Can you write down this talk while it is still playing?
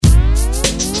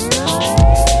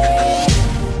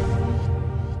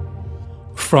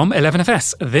From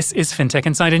 11FS, this is FinTech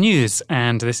Insider News,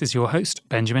 and this is your host,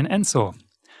 Benjamin Ensor.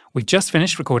 We've just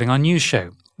finished recording our news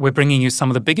show. We're bringing you some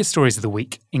of the biggest stories of the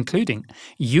week, including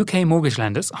UK mortgage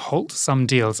lenders halt some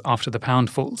deals after the pound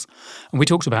falls. And we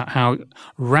talked about how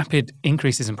rapid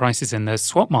increases in prices in those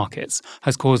swap markets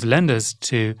has caused lenders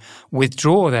to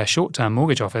withdraw their short-term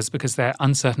mortgage offers because they're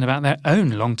uncertain about their own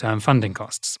long-term funding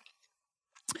costs.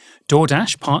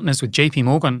 DoorDash partners with JP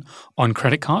Morgan on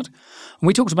credit card. And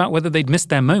we talked about whether they'd missed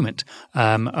their moment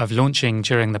of launching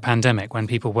during the pandemic when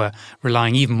people were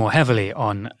relying even more heavily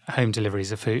on home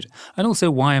deliveries of food, and also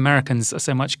why Americans are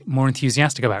so much more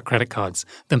enthusiastic about credit cards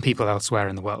than people elsewhere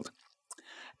in the world.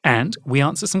 And we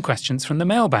answer some questions from the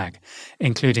mailbag,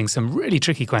 including some really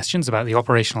tricky questions about the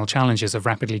operational challenges of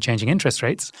rapidly changing interest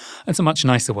rates and some much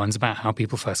nicer ones about how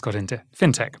people first got into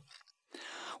fintech.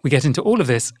 We get into all of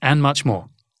this and much more.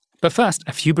 But first,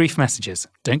 a few brief messages.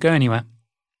 Don't go anywhere.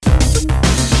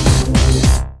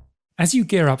 As you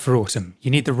gear up for autumn, you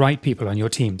need the right people on your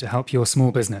team to help your small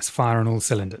business fire on all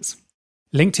cylinders.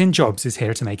 LinkedIn Jobs is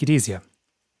here to make it easier.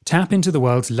 Tap into the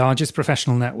world's largest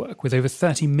professional network with over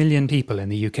 30 million people in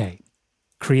the UK.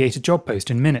 Create a job post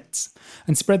in minutes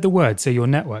and spread the word so your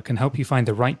network can help you find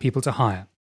the right people to hire.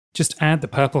 Just add the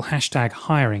purple hashtag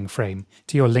hiring frame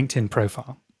to your LinkedIn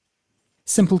profile.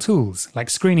 Simple tools like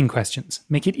screening questions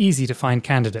make it easy to find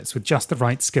candidates with just the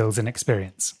right skills and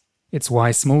experience. It's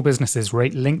why small businesses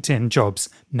rate LinkedIn Jobs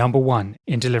 #1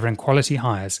 in delivering quality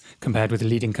hires compared with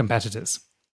leading competitors.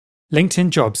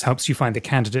 LinkedIn Jobs helps you find the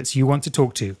candidates you want to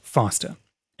talk to faster,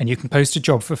 and you can post a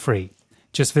job for free.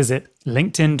 Just visit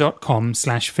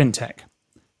linkedin.com/fintech.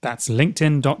 That's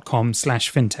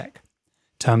linkedin.com/fintech.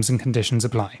 Terms and conditions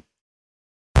apply.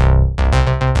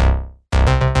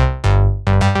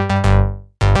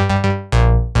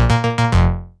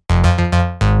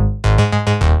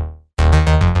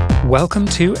 Welcome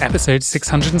to episode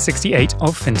 668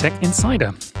 of FinTech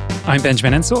Insider. I'm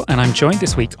Benjamin Ensor, and I'm joined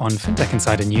this week on FinTech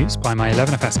Insider News by my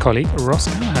 11FS colleague, Ross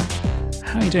Callaghan.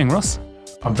 How are you doing, Ross?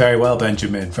 I'm very well,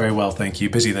 Benjamin. Very well, thank you.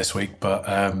 Busy this week, but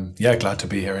glad to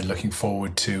be here and looking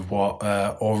forward to what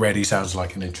already sounds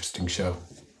like an interesting show.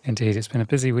 Indeed, it's been a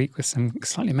busy week with some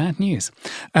slightly mad news.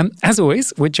 As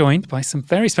always, we're joined by some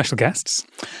very special guests.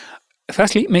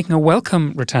 Firstly, making a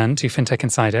welcome return to FinTech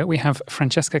Insider, we have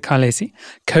Francesca Carlesi,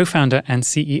 co-founder and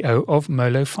CEO of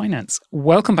Molo Finance.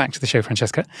 Welcome back to the show,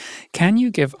 Francesca. Can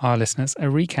you give our listeners a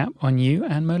recap on you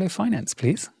and Molo Finance,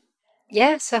 please?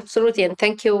 Yes, absolutely. And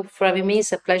thank you for having me.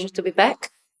 It's a pleasure to be back.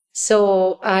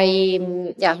 So I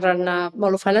run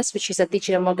Molo Finance, which is a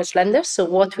digital mortgage lender. So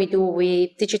what we do,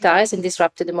 we digitize and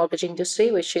disrupt the mortgage industry,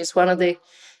 which is one of the,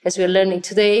 as we're learning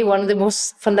today, one of the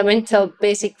most fundamental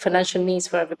basic financial needs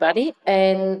for everybody.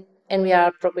 And we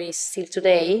are probably still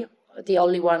today the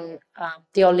only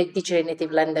digital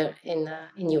native lender in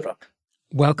Europe.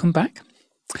 Welcome back.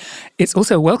 It's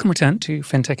also a welcome return to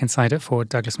FinTech Insider for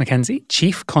Douglas McKenzie,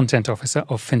 Chief Content Officer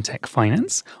of FinTech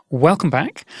Finance. Welcome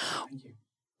back. Thank you.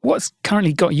 What's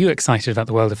currently got you excited about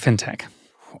the world of FinTech?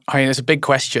 I mean, it's a big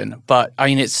question, but I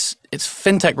mean, it's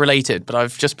FinTech related, but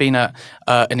I've just been at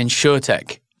an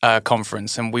InsurTech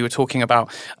conference, and we were talking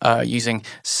about using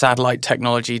satellite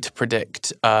technology to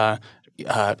predict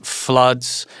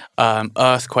floods,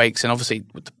 earthquakes, and obviously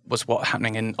was what's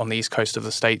happening on the east coast of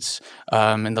the States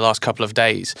in the last couple of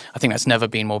days. I think that's never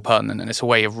been more pertinent, and it's a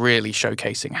way of really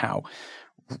showcasing how,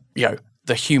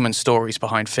 the human stories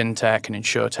behind FinTech and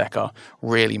InsurTech are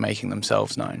really making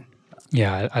themselves known.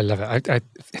 Yeah, I love it.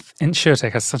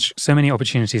 InsurTech has so many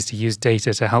opportunities to use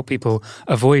data to help people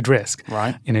avoid risk.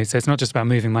 Right. So it's not just about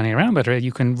moving money around, but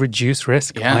you can reduce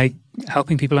risk by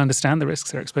helping people understand the risks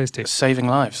they're exposed to. Saving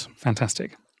lives.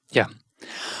 Fantastic. Yeah.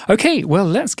 Okay, well,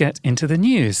 let's get into the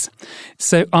news.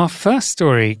 So our first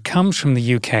story comes from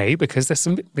the UK because there's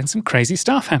been some crazy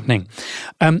stuff happening.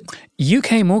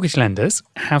 UK mortgage lenders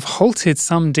have halted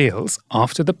some deals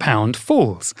after the pound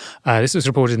falls. This was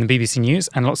reported in the BBC News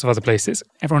and lots of other places.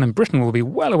 Everyone in Britain will be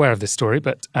well aware of this story,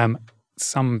 but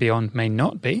some beyond may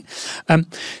not be.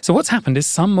 So what's happened is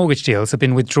some mortgage deals have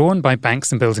been withdrawn by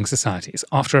banks and building societies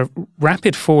after a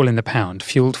rapid fall in the pound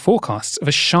fueled forecasts of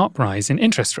a sharp rise in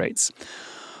interest rates.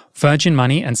 Virgin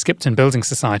Money and Skipton Building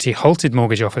Society halted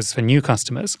mortgage offers for new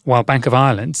customers, while Bank of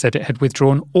Ireland said it had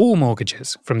withdrawn all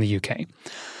mortgages from the UK.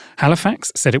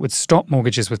 Halifax said it would stop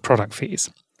mortgages with product fees.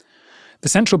 The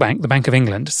central bank, the Bank of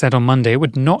England, said on Monday it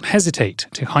would not hesitate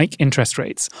to hike interest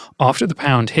rates after the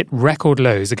pound hit record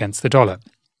lows against the dollar.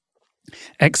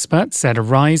 Experts said a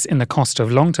rise in the cost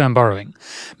of long-term borrowing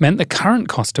meant the current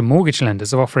cost to mortgage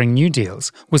lenders of offering new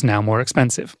deals was now more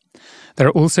expensive. There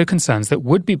are also concerns that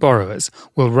would-be borrowers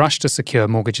will rush to secure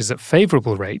mortgages at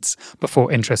favourable rates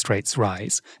before interest rates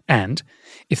rise, and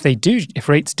if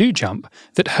rates do jump,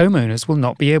 that homeowners will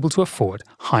not be able to afford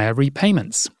higher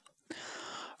repayments.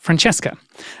 Francesca,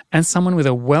 as someone with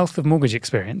a wealth of mortgage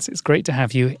experience, it's great to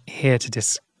have you here to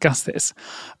discuss this.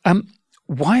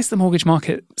 Why is the mortgage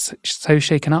market so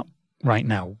shaken up right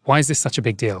now? Why is this such a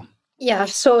big deal? Yeah,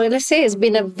 so let's say it's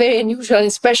been a very unusual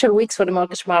and special weeks for the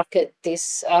mortgage market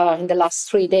this in the last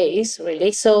 3 days,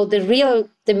 really. So the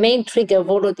main trigger of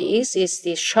all of this is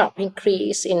the sharp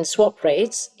increase in swap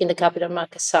rates in the capital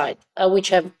market side, which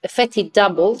have effectively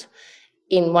doubled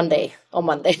in 1 day, on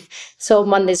Monday. So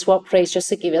Monday swap rates, just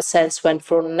to give you a sense, went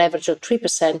from an average of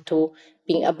 3% to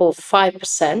being above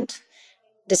 5%.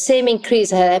 The same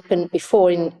increase had happened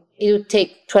before it would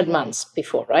take 12 months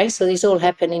before, right? So this all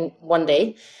happened in 1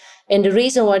 day. And the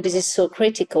reason why this is so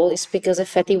critical is because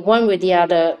effectively one way or the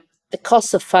other, the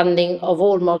cost of funding of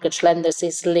all mortgage lenders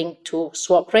is linked to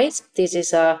swap rates. This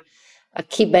is a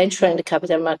key benchmark in the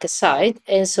capital market side.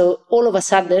 And so all of a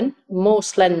sudden,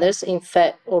 most lenders, in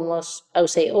fact, almost, I would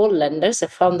say all lenders,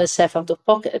 have found themselves out of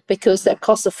pocket because their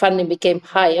cost of funding became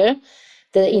higher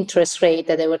than the interest rate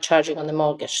that they were charging on the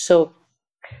mortgage. So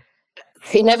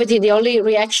inevitably, the only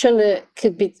reaction that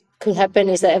could happen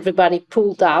is that everybody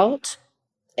pulled out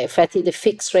effectively the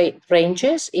fixed rate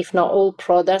ranges, if not all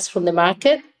products from the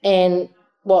market. And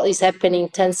what is happening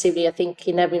intensively, I think,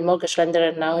 in every mortgage lender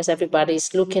right now is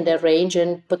everybody's looking at their range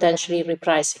and potentially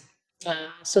repricing.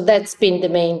 So that's been the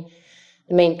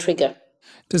main trigger.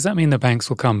 Does that mean the banks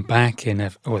will come back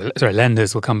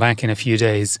lenders will come back in a few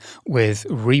days with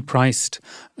repriced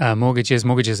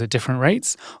mortgages at different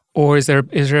rates? Or is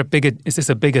this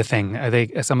a bigger thing?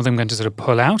 Are some of them going to sort of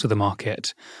pull out of the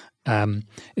market?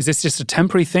 Is this just a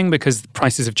temporary thing because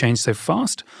prices have changed so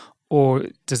fast? Or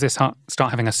does this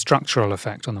start having a structural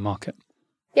effect on the market?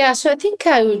 Yeah, so I think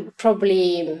I would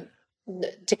probably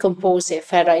decompose it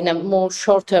further in a more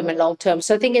short-term and long-term.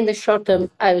 So I think in the short term,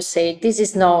 I would say this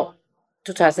is not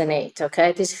 2008,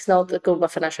 okay? This is not the global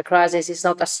financial crisis. It's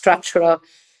not a structural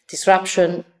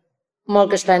disruption.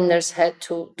 Mortgage lenders had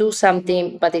to do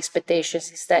something, but the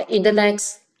expectations is that in the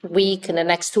next week, in the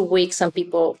next 2 weeks, some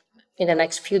people in the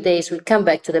next few days will come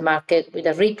back to the market with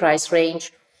a reprice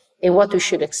range. And what we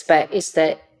should expect is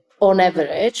that on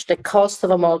average, the cost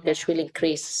of a mortgage will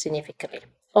increase significantly.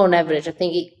 On average, I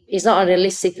think it's not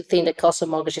unrealistic to think the cost of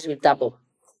mortgages will double,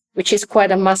 which is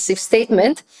quite a massive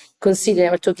statement,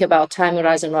 considering we're talking about a time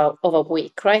horizon of a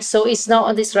week, right? So it's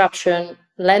not a disruption.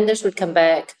 Lenders will come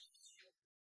back,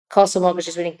 cost of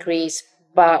mortgages will increase,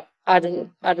 but I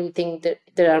don't think that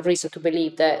there are reasons to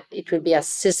believe that it will be a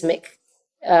seismic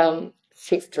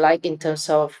shift, like in terms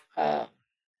of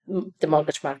the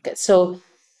mortgage market. So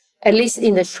at least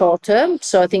in the short term.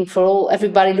 So I think for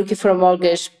everybody looking for a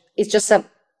mortgage, it's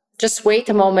just wait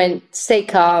a moment, stay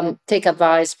calm, take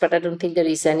advice, but I don't think there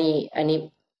is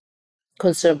any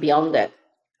concern beyond that.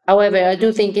 However, I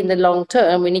do think in the long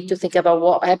term, we need to think about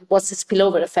what's the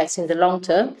spillover effects in the long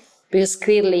term, because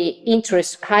clearly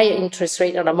higher interest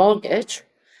rate on a mortgage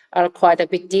are quite a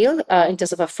big deal in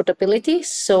terms of affordability.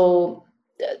 So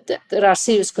there are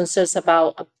serious concerns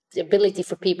about the ability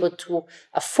for people to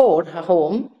afford a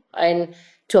home and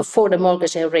to afford a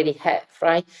mortgage they already have,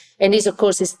 right? And this, of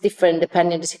course, is different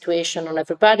depending on the situation on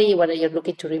everybody, whether you're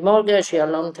looking to remortgage, you're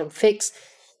long-term fixed.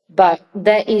 But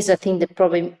that is, I think, the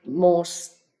probably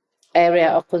most area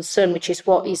of concern, which is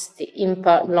what is the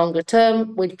impact longer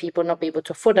term? Will people not be able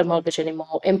to afford a mortgage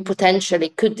anymore? And potentially,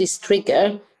 could this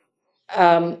trigger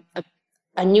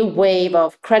a new wave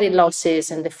of credit losses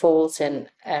and defaults and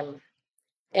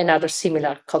other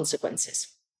similar consequences?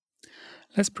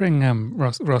 Let's bring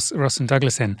Ross and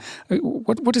Douglas in.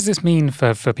 What does this mean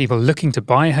for people looking to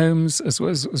buy homes as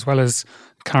well as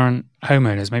current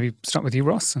homeowners? Maybe start with you,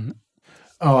 Ross.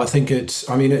 I think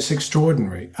it's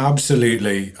extraordinary.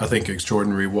 Absolutely, I think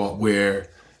extraordinary what we're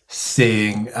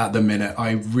seeing at the minute.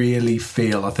 I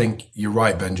think you're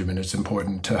right, Benjamin. It's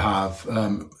important to have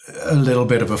a little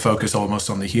bit of a focus almost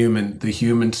on the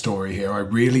human story here. I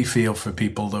really feel for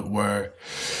people that were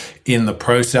in the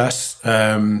process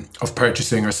of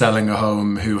purchasing or selling a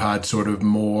home who had sort of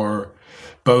more,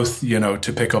 both,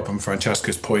 to pick up on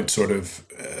Francesca's point, sort of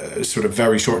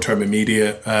very short-term,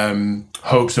 immediate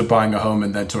hopes of buying a home,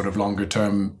 and then sort of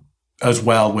longer-term as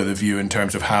well, with a view in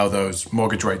terms of how those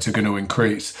mortgage rates are going to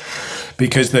increase,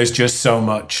 because there's just so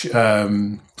much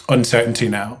uncertainty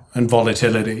now and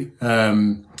volatility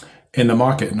in the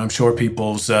market, and I'm sure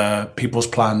people's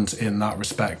plans in that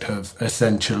respect have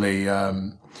essentially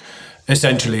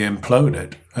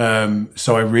imploded.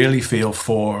 So I really feel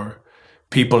for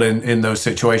people in those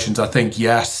situations. I think,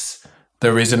 yes,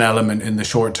 there is an element in the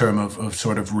short term of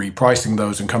sort of repricing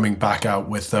those and coming back out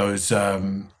with those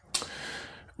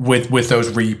with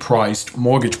those repriced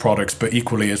mortgage products. But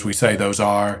equally, as we say, those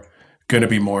are going to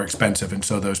be more expensive, and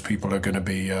so those people are going to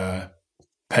be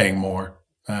paying more,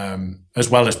 as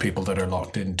well as people that are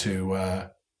locked into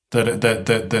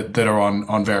that are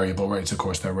on variable rates. Of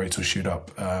course, their rates will shoot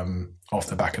up off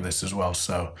the back of this as well.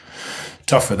 So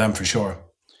tough for them for sure.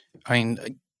 I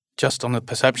mean, just on the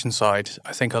perception side,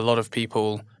 I think a lot of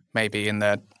people maybe in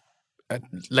their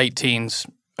late teens,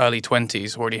 early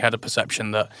 20s already had a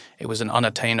perception that it was an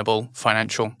unattainable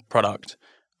financial product.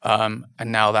 And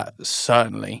now that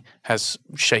certainly has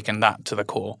shaken that to the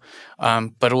core.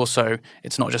 But also,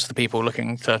 it's not just the people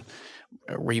looking to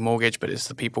remortgage, but it's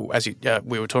the people, as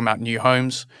we were talking about new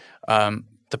homes,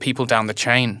 the people down the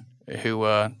chain who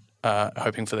were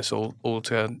hoping for this all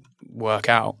to work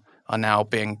out are now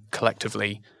being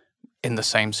collectively in the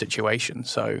same situation.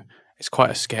 So it's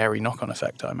quite a scary knock-on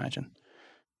effect, I imagine.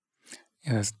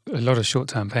 Yeah, there's a lot of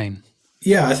short-term pain.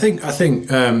 Yeah, I think,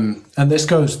 and this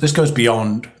goes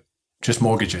beyond just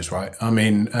mortgages, right? I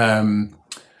mean,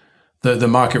 the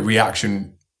market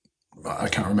reaction, I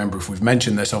can't remember if we've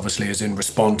mentioned this, obviously, is in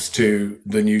response to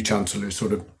the new Chancellor's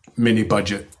sort of mini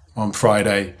budget on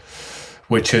Friday,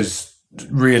 which has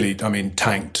really, I mean,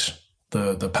 tanked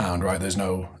the pound, right? There's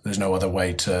no other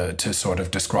way to sort of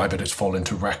describe it. It's fallen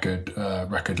to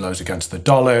record lows against the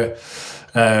dollar.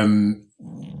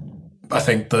 I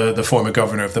think the former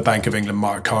governor of the Bank of England,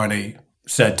 Mark Carney,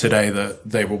 said today that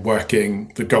they were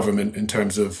working, the government, in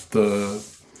terms of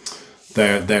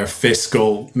their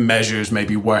fiscal measures,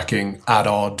 maybe working at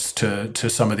odds to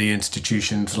some of the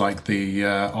institutions like the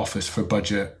Office for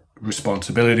Budget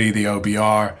Responsibility, the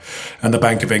OBR, and the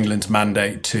Bank of England's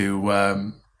mandate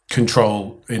to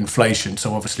control inflation.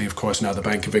 So obviously, of course, now the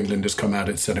Bank of England has come out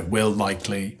and said it will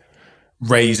likely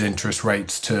raise interest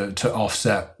rates to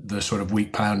offset the sort of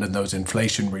weak pound and those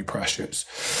inflationary pressures.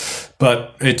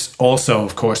 But it's also,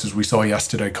 of course, as we saw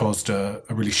yesterday, caused a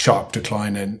really sharp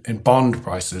decline in bond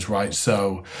prices, right?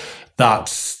 So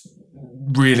that's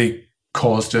really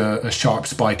caused a sharp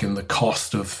spike in the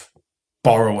cost of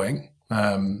borrowing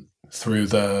through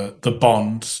the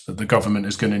bonds that the government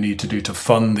is going to need to do to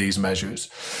fund these measures.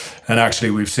 And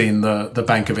actually, we've seen the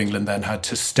Bank of England then had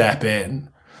to step in,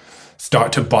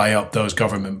 start to buy up those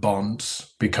government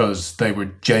bonds because they were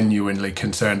genuinely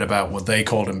concerned about what they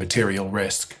called a material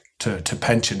risk to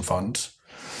pension funds.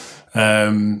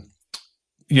 The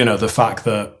fact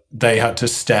that they had to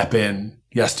step in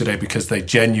yesterday because they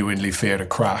genuinely feared a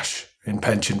crash in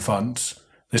pension funds.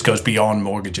 This goes beyond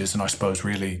mortgages and I suppose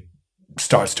really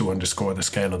starts to underscore the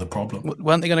scale of the problem.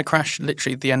 Weren't they going to crash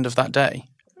literally at the end of that day?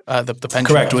 The pension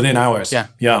Correct, within hours.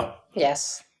 Yeah.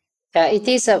 Yes. It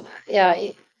is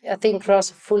I think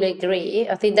Ross fully agree.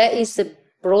 I think that is the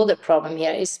broader problem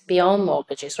here. It's beyond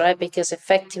mortgages, right? Because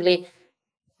effectively,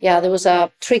 there was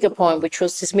a trigger point, which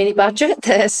was this mini budget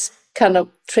that has kind of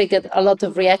triggered a lot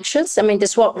of reactions. I mean, the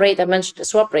swap rate, I mentioned the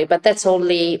swap rate, but that's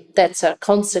a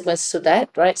consequence to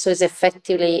that, right? So it's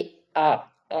effectively a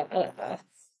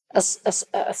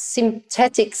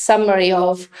synthetic summary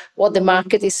of what the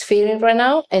market is feeling right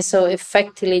now. And so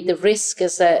effectively the risk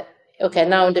is that, okay,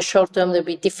 now in the short term, there'll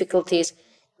be difficulties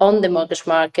on the mortgage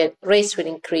market, rates will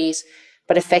increase,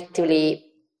 but effectively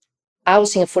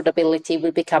housing affordability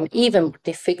will become even more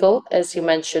difficult. As you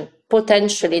mentioned,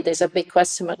 potentially there's a big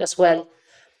question mark as well,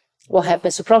 what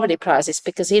happens to property prices,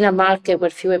 because in a market where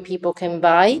fewer people can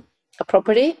buy a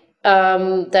property,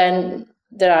 then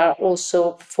there are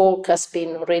also forecasts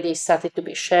being already started to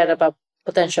be shared about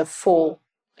potential fall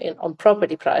on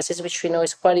property prices, which we know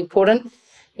is quite important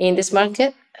in this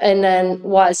market. And then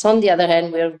whilst on the other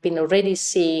hand, we've been already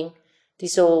seeing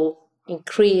this whole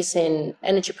increase in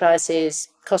energy prices,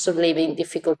 cost of living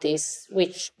difficulties,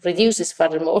 which reduces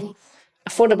furthermore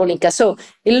affordable income. So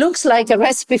it looks like a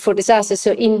recipe for disaster.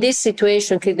 So in this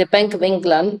situation, the Bank of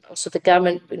England, also the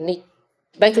government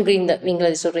Bank of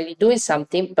England is already doing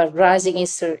something, but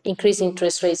increasing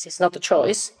interest rates is not a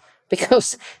choice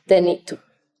because they need to,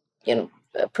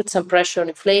 put some pressure on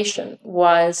inflation,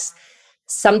 whilst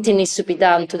something needs to be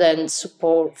done to then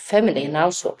support family and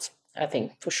households, I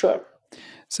think, for sure.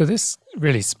 So this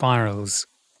really spirals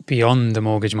beyond the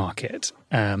mortgage market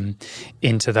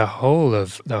into the whole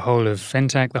of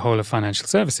fintech, the whole of financial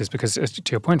services, because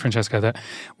to your point, Francesca, that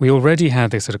we already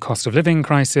had this sort of cost of living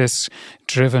crisis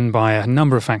driven by a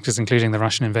number of factors, including the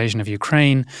Russian invasion of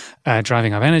Ukraine,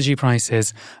 driving up energy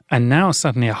prices. And now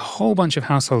suddenly a whole bunch of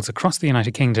households across the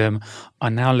United Kingdom are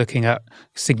now looking at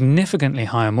significantly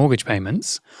higher mortgage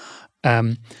payments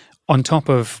on top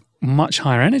of much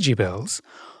higher energy bills.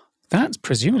 that's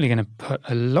presumably going to put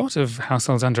a lot of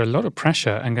households under a lot of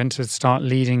pressure and going to start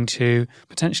leading to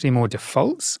potentially more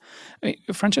defaults.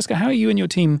 Francesca, how are you and your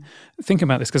team thinking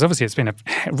about this? Because obviously it's been a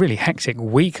really hectic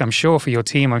week, I'm sure, for your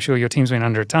team. I'm sure your team's been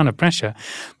under a ton of pressure.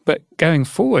 But going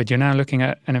forward, you're now looking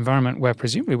at an environment where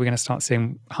presumably we're going to start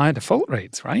seeing higher default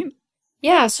rates, right?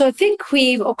 Yeah, so I think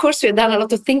we've done a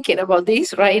lot of thinking about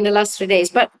this, right, in the last 3 days.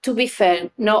 But to be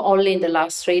fair, not only in the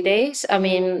last 3 days. I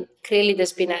mean, clearly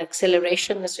there's been an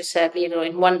acceleration, as we said,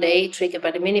 in one day triggered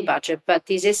by the mini budget. But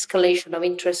this escalation of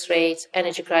interest rates,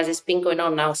 energy crisis, has been going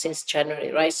on now since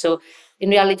January, right? So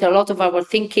in reality, a lot of our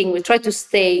thinking, we try to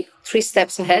stay 3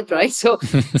 steps ahead, right? So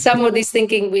some of this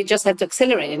thinking, we just have to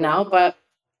accelerate it now. But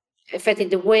effectively,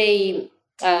 the way,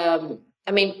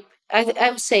 I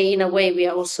would say in a way we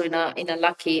are also in a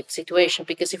lucky situation,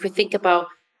 because if we think about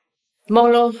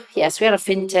Molo, yes, we are a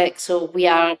fintech, so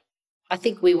I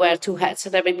think we wear 2 hats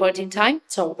at every point in time.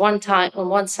 So on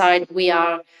one side we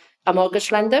are a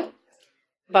mortgage lender,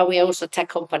 but we are also a tech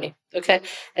company. Okay,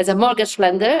 as a mortgage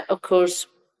lender, of course,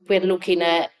 we're looking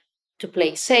at to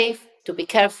play safe, to be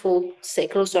careful, stay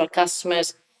close to our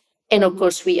customers, and of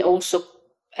course we also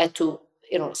had to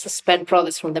suspend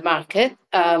products from the market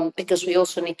because we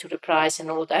also need to reprice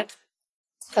and all that.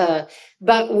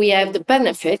 But we have the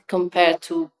benefit compared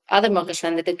to other mortgage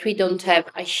lenders that we don't have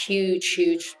a huge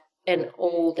and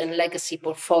old and legacy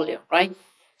portfolio, right?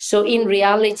 So in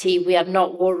reality, we are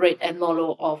not worried at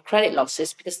Molo of credit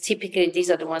losses, because typically these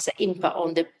are the ones that impact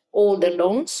on the older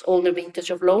loans, older vintage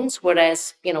of loans,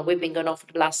 whereas, we've been going on for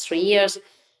the last 3 years.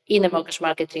 In the mortgage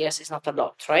market, 3 years is not a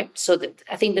lot, right? So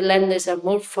I think the lenders are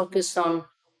more focused on,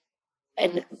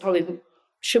 and probably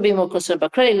should be more concerned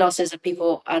about credit losses, and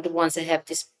people are the ones that have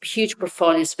these huge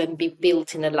portfolios been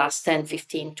built in the last 10,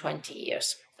 15, 20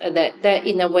 years. That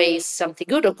in a way is something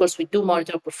good. Of course, we do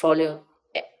monitor our portfolio,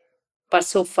 but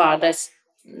so far that's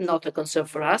not a concern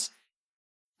for us.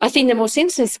 I think the most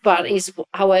interesting part is,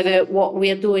 however, what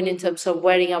we are doing in terms of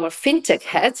wearing our fintech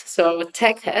hat, so our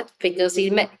tech hat, because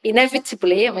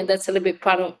inevitably, that's a little bit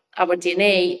part of our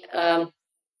DNA.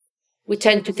 We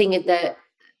tend to think that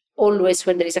always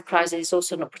when there is a crisis, there is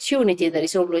also an opportunity. There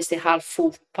is always the half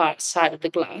full side of the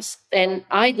glass. And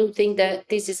I do think that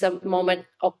this is a moment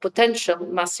of potential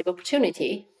massive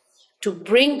opportunity to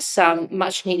bring some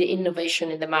much needed innovation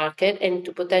in the market and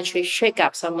to potentially shake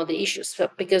up some of the issues.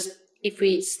 Because if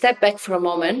we step back for a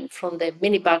moment from the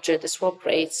mini budget, the swap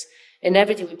rates, and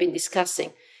everything we've been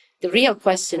discussing, the real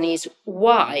question is,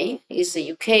 why is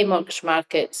the UK mortgage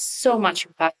market so much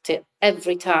impacted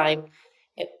every time?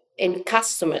 And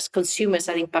consumers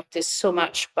are impacted so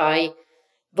much by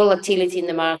volatility in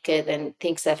the market and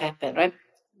things that happen, right?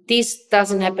 This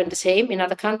doesn't happen the same in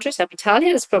other countries. I'm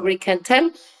Italian, as probably can tell.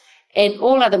 And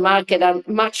all other markets are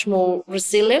much more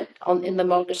resilient in the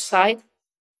mortgage side.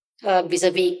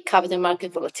 Vis-a-vis capital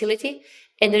market volatility.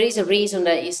 And there is a reason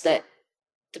that is that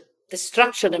the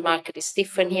structure of the market is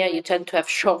different here. You tend to have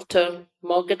short-term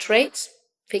mortgage rates,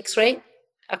 fixed rate.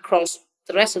 Across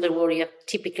the rest of the world, you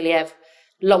typically have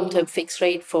long-term fixed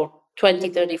rate for 20,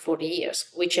 30, 40 years,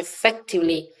 which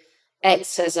effectively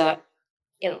acts as a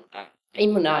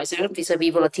immunizer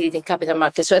vis-a-vis volatility in capital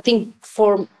markets. So I think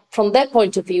from that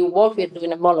point of view, what we're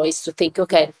doing at Molo is to think,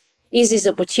 okay, is this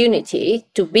opportunity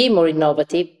to be more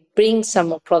innovative, bring some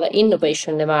more product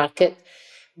innovation in the market,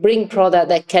 bring product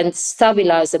that can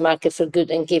stabilize the market for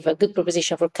good and give a good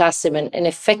proposition for customers and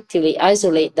effectively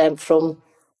isolate them from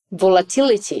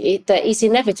volatility that is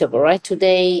inevitable, right?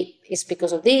 Today is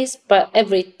because of this, but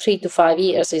every 3 to 5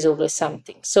 years is always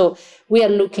something. So we are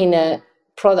looking at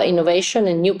product innovation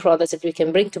and new products that we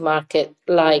can bring to market,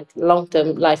 like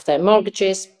long-term lifetime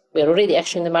mortgages. We're already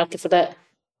actually in the market for that.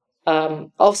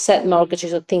 Offset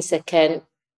mortgages, or things that can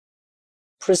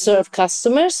preserve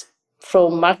customers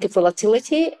from market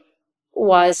volatility,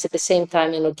 whilst at the same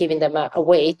time, giving them a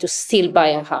way to still buy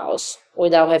a house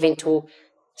without having to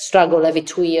struggle every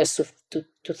 2 years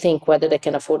to think whether they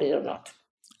can afford it or not.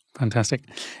 Fantastic.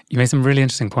 You made some really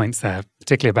interesting points there,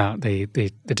 particularly about the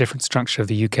different structure of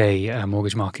the UK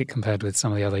mortgage market compared with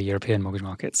some of the other European mortgage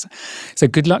markets. So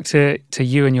good luck to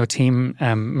you and your team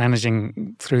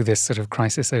managing through this sort of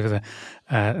crisis over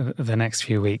the next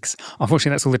few weeks.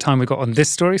 Unfortunately, that's all the time we've got on this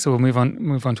story, so we'll move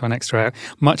on to our next story.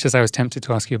 Much as I was tempted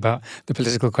to ask you about the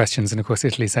political questions, and of course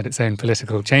Italy's had its own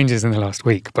political changes in the last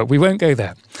week, but we won't go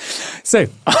there. So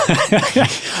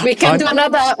we can do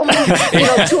another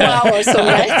 2 hours on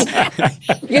that.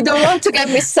 You don't want to get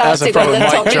me That's a started on proper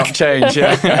that mic drop topic. change.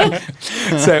 Yeah.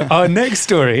 So our next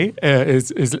story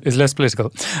is less political.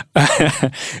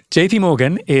 JP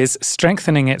Morgan is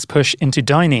strengthening its push into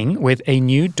dining with a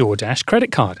new DoorDash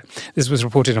credit card. This was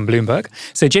reported on Bloomberg.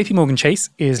 So JP Morgan Chase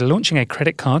is launching a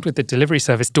credit card with the delivery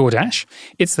service DoorDash.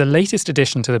 It's the latest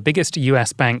addition to the biggest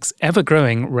US bank's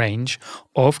ever-growing range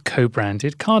of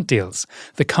co-branded card deals.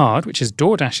 The card, which is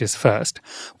DoorDash's first,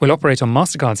 will operate on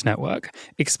MasterCard's network,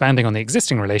 expanding on the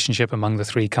existing relationship among the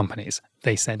three companies,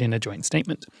 they said in a joint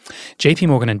statement. JP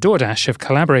Morgan and DoorDash have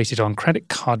collaborated on credit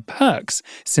card perks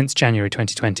since January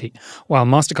 2020, while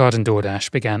MasterCard and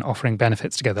DoorDash began offering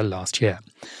benefits together last year.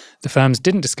 The firms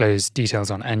didn't disclose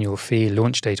details on annual fee,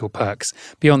 launch date or perks,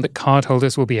 beyond that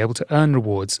cardholders will be able to earn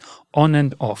rewards on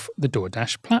and off the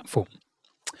DoorDash platform.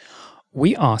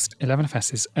 We asked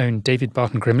 11FS's own David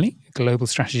Barton-Grimley, Global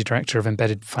Strategy Director of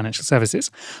Embedded Financial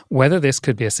Services, whether this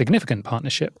could be a significant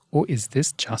partnership or is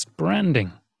this just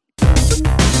branding?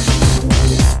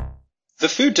 The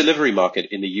food delivery market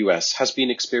in the US has been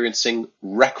experiencing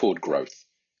record growth,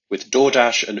 with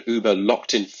DoorDash and Uber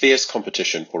locked in fierce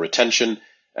competition for attention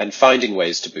and finding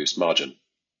ways to boost margin.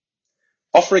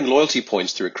 Offering loyalty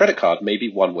points through a credit card may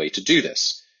be one way to do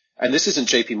this. And this isn't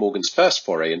JP Morgan's first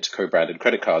foray into co-branded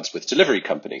credit cards with delivery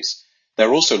companies.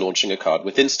 They're also launching a card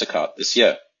with Instacart this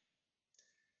year.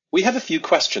 We have a few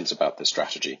questions about this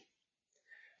strategy.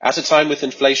 At a time with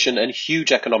inflation and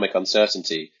huge economic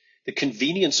uncertainty, the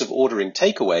convenience of ordering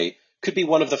takeaway could be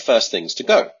one of the first things to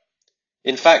go.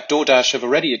 In fact, DoorDash have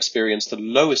already experienced the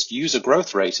lowest user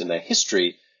growth rate in their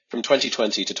history from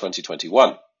 2020 to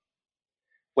 2021.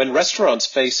 When restaurants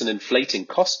face an inflating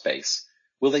cost base,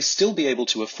 will they still be able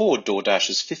to afford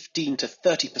DoorDash's 15 to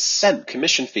 30%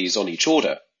 commission fees on each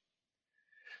order?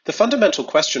 The fundamental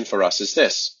question for us is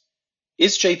this.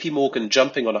 Is JP Morgan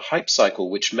jumping on a hype cycle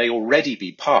which may already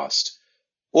be past?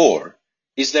 Or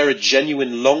is there a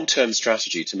genuine long-term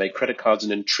strategy to make credit cards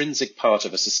an intrinsic part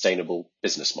of a sustainable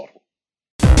business model?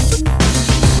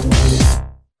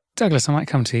 Douglas, I might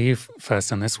come to you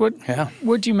first on this. What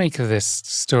do you make of this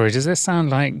story? Does this sound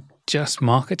like just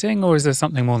marketing, or is there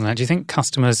something more than that? Do you think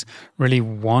customers really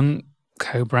want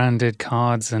co-branded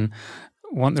cards and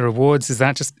want the rewards? Is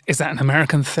that an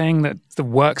American thing that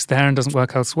works there and doesn't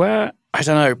work elsewhere? I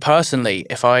don't know. Personally,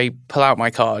 if I pull out my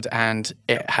card and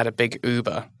it had a big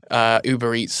Uber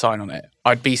Eats sign on it,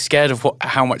 I'd be scared of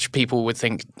how much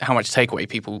takeaway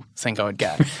people think I would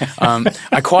get.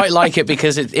 I quite like it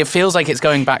because it feels like it's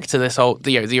going back to this old,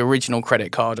 the original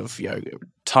credit card of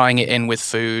tying it in with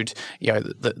food,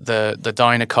 the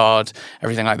diner card,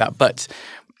 everything like that. But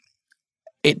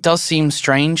it does seem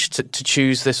strange to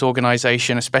choose this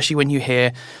organization, especially when you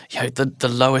hear the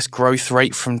lowest growth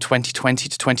rate from 2020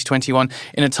 to 2021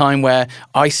 in a time where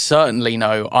I certainly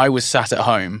know I was sat at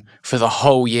home for the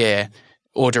whole year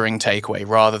ordering takeaway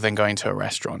rather than going to a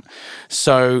restaurant.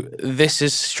 So this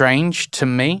is strange to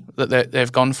me that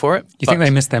they've gone for it. You think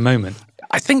they missed their moment?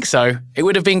 I think so. It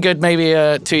would have been good maybe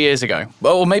 2 years ago.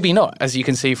 Well, or maybe not, as you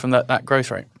can see from that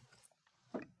growth rate.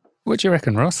 What do you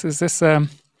reckon, Ross? Is this...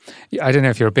 I don't know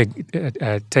if you're a big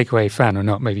takeaway fan or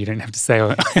not. Maybe you don't have to say.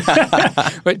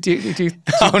 But do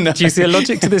you see a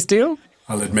logic to this deal?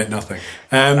 I'll admit nothing.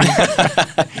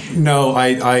 No,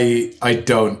 I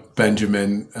don't,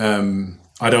 Benjamin.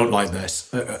 I don't like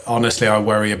this. Honestly, I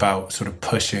worry about sort of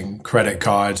pushing credit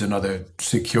cards and other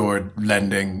secured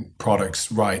lending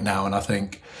products right now. And I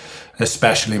think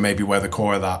especially maybe where the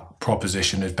core of that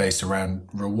proposition is based around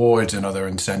rewards and other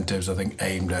incentives, I think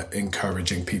aimed at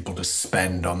encouraging people to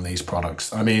spend on these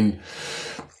products. I mean,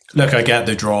 look, I get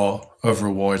the draw of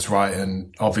rewards, right?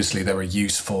 And obviously they're a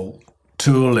useful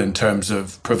tool in terms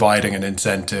of providing an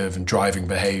incentive and driving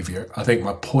behavior. I think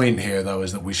my point here, though,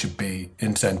 is that we should be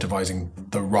incentivizing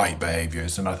the right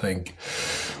behaviors. And I think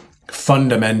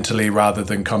fundamentally, rather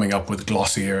than coming up with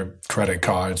glossier credit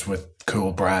cards with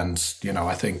cool brands,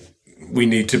 I think we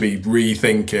need to be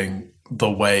rethinking the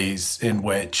ways in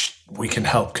which we can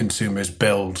help consumers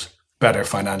build better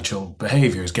financial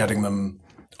behaviors, getting them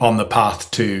on the path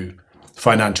to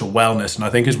financial wellness. And I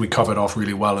think, as we covered off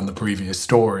really well in the previous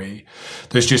story,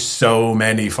 there's just so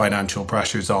many financial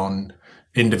pressures on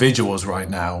individuals right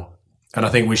now. And I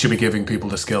think we should be giving people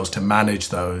the skills to manage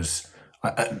those.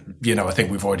 I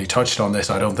think we've already touched on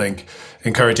this. I don't think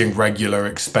encouraging regular,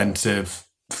 expensive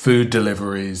food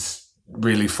deliveries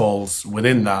really falls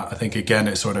within that. I think, again,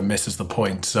 it sort of misses the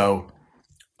point. So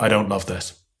I don't love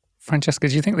this. Francesca,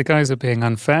 do you think the guys are being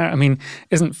unfair? I mean,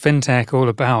 isn't fintech all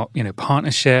about,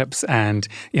 partnerships and,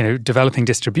 developing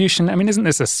distribution? I mean, isn't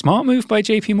this a smart move by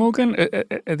JP Morgan?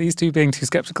 Are these two being too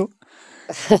skeptical?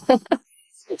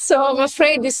 So I'm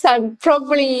afraid this time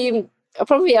probably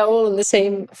are all on the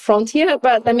same front here,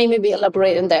 but let me maybe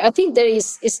elaborate on that. I think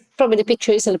is probably the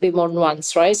picture is a little bit more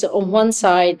nuanced, right? So on one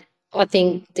side, I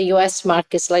think the US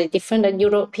market is slightly different than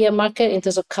European market in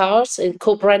terms of cars and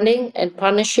co-branding and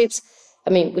partnerships. I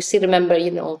mean, we still remember,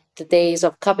 the days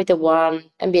of Capital One,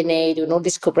 MBNA, doing all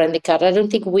this co-branded card. I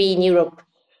don't think we in Europe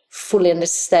fully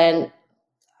understand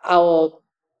how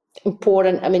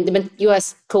important. I mean, the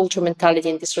US culture mentality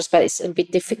in this respect is a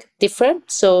bit different.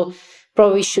 So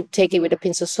probably should take it with a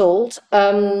pinch of salt.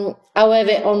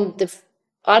 However, on the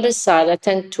other side, I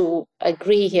tend to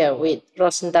agree here with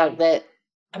Ross and Doug that,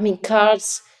 I mean,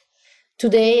 cards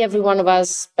today, every one of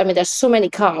us, I mean, there's so many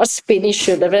cards being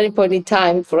issued at any point in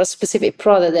time for a specific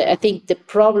product that I think the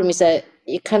problem is that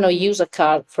you cannot use a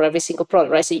card for every single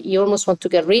product, right? So you almost want to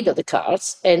get rid of the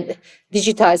cards and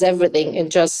digitize everything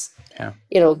and just,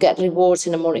 get rewards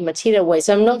in a more immaterial way.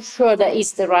 So I'm not sure that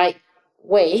is the right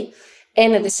way.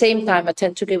 And at the same time, I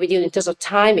tend to agree with you in terms of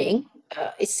timing.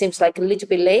 It seems like a little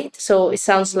bit late. So it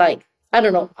sounds like, I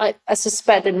don't know, I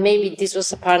suspect that maybe this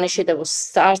was a partnership that was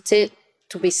started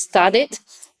to be studied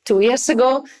 2 years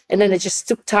ago, and then it just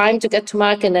took time to get to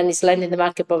market, and then it's landing the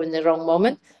market probably in the wrong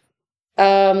moment.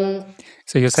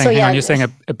 So you're saying, you're saying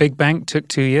a big bank took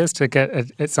 2 years to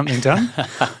get something done?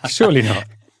 Surely not.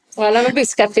 Well, I'm a bit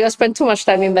skeptical. I spent too much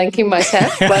time in banking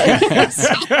myself, but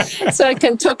so I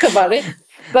can talk about it.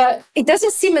 But it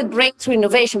doesn't seem a breakthrough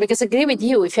innovation, because I agree with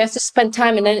you. If you have to spend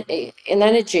time and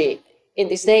energy in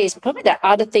these days, probably there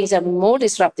are other things that are more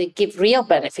disruptive, give real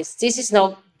benefits. This is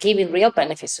not giving real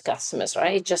benefits to customers,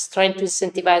 right? It's just trying to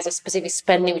incentivize a specific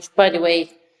spending, which, by the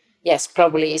way, yes,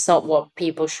 probably is not what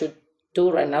people should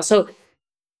do right now. So,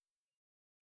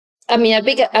 I mean, I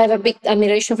have a big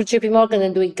admiration for JP Morgan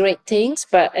and doing great things,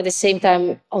 but at the same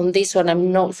time, on this one,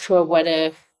 I'm not sure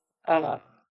whether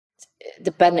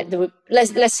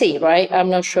let's see, right? I'm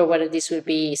not sure whether this will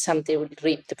be something that will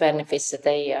reap the benefits that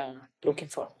they are looking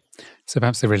for. So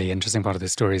perhaps the really interesting part of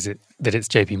this story is that it's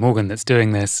JP Morgan that's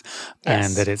doing this,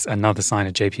 and that it's another sign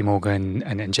of JP Morgan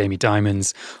and Jamie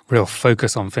Dimon's real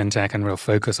focus on fintech and real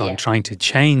focus on trying to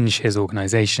change his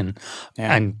organization.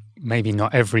 Yeah. And maybe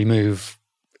not every move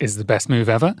is the best move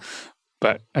ever,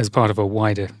 but as part of a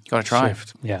wider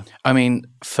shift. Yeah. I mean,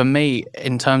 for me,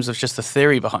 in terms of just the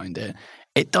theory behind it,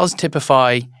 it does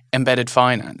typify embedded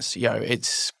finance.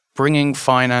 It's bringing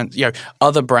finance,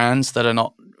 other brands that are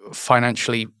not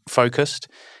financially focused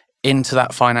into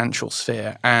that financial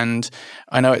sphere. And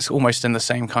I know it's almost in the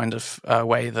same kind of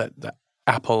way that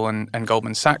Apple and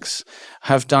Goldman Sachs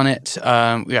have done it.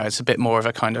 It's a bit more of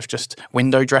a kind of just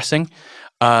window dressing.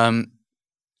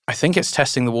 I think it's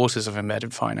testing the waters of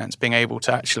embedded finance, being able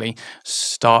to actually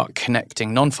start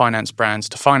connecting non-finance brands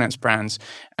to finance brands,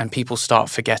 and people start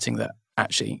forgetting that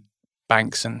actually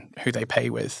banks and who they pay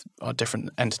with are different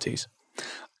entities.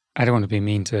 I don't want to be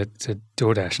mean to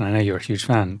DoorDash, and I know you're a huge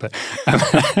fan, but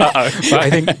but I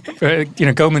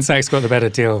think Goldman Sachs got the better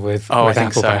deal with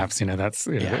Apple, so. Perhaps. That's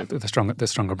the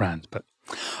stronger brand. But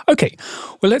okay,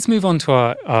 well, let's move on to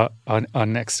our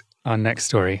next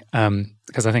story,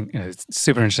 because I think it's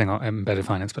super interesting on embedded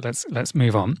finance. But let's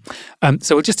move on.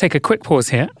 So we'll just take a quick pause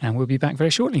here, and we'll be back very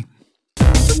shortly.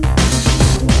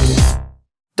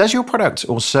 Does your product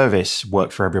or service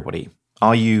work for everybody?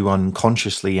 Are you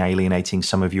unconsciously alienating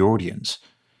some of your audience?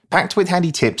 Packed with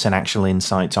handy tips and actionable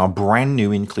insights, our brand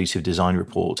new Inclusive Design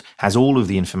Report has all of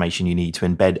the information you need to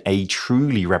embed a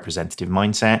truly representative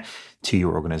mindset to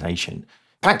your organization.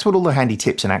 Packed with all the handy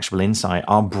tips and actionable insight,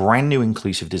 our brand new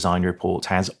Inclusive Design Report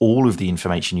has all of the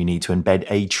information you need to embed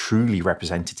a truly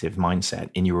representative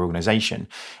mindset in your organization.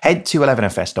 Head to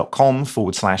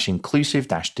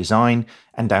 11fs.com/inclusive-design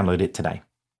and download it today.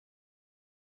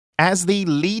 As the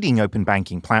leading open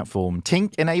banking platform,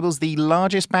 Tink enables the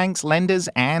largest banks, lenders,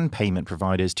 and payment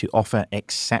providers to offer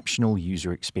exceptional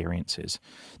user experiences.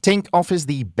 Tink offers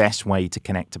the best way to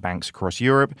connect to banks across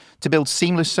Europe to build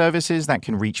seamless services that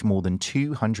can reach more than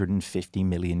 250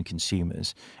 million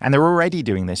consumers. And they're already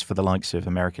doing this for the likes of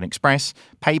American Express,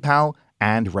 PayPal,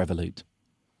 and Revolut.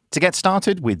 To get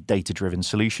started with data-driven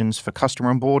solutions for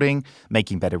customer onboarding,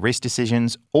 making better risk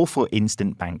decisions, or for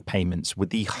instant bank payments with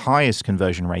the highest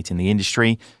conversion rate in the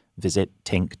industry, visit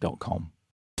tink.com.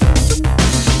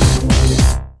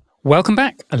 Welcome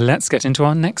back. Let's get into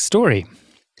our next story.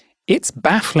 It's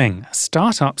baffling.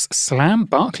 Startups slam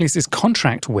Barclays'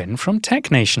 contract win from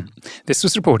TechNation. This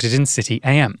was reported in City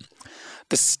AM.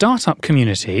 The startup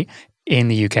community in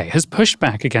the UK has pushed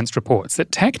back against reports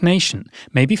that TechNation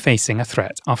may be facing a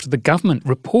threat after the government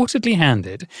reportedly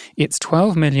handed its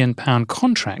 £12 million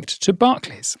contract to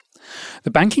Barclays.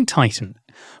 The banking titan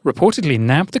reportedly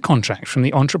nabbed the contract from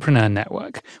the Entrepreneur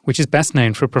Network, which is best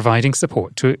known for providing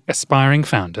support to aspiring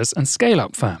founders and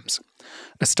scale-up firms.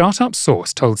 A startup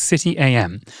source told City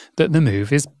AM that the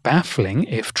move is baffling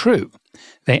if true.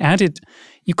 They added,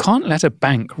 "You can't let a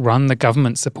bank run the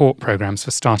government support programs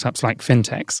for startups like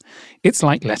fintechs. It's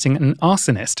like letting an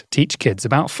arsonist teach kids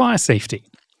about fire safety."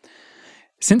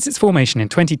 Since its formation in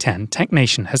 2010,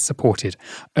 TechNation has supported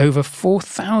over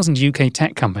 4,000 UK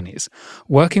tech companies,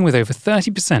 working with over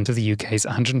 30% of the UK's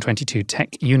 122 tech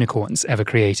unicorns ever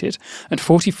created and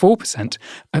 44%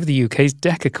 of the UK's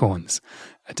decacorns.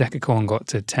 A decacorn got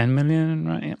to 10 million,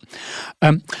 right?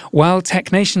 Yeah. While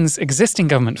TechNation's existing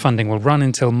government funding will run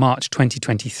until March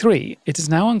 2023, it is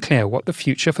now unclear what the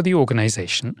future for the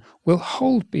organisation will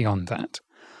hold beyond that.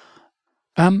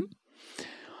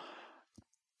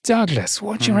 Douglas,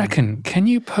 what do you reckon? Can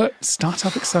you put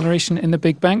startup acceleration in the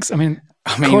big banks? I mean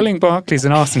calling Barclays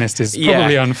an arsonist is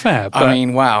probably unfair. But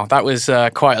wow, that was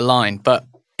quite a line. But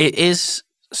it is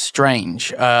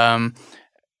strange. I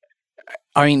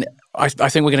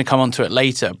think we're going to come on to it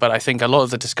later, but I think a lot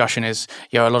of the discussion is,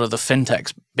 a lot of the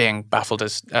fintechs being baffled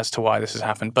as to why this has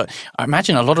happened. But I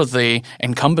imagine a lot of the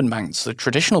incumbent banks, the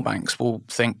traditional banks, will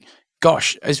think,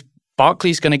 gosh, is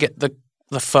Barclays going to get the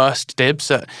first dibs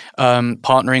at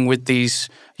partnering with these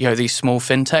small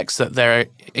fintechs that they're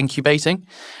incubating?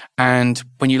 And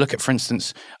when you look at, for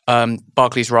instance,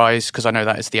 Barclays Rise, because I know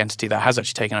that is the entity that has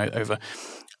actually taken over.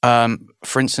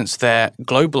 For instance, their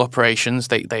global operations,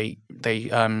 they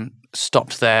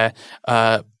stopped their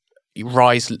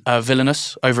Rise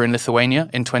Vilnius over in Lithuania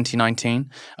in 2019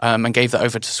 and gave that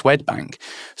over to Swedbank.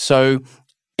 So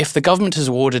if the government has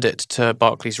awarded it to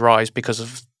Barclays Rise because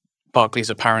of Barclays'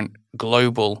 apparent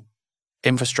global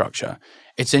infrastructure,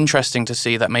 it's interesting to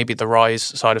see that maybe the Rise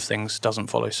side of things doesn't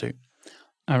follow suit.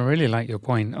 I really like your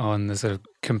point on the sort of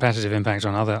competitive impact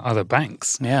on other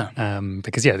banks. Yeah.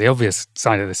 Because the obvious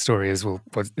side of this story is, well,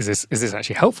 is this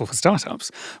actually helpful for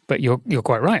startups? But you're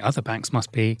quite right. Other banks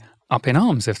must be up in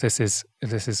arms if this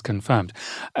is confirmed.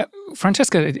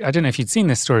 Francesca, I don't know if you'd seen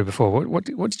this story before.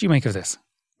 What did you make of this?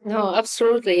 No,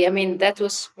 absolutely. I mean, that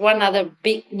was one other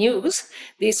big news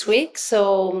this week.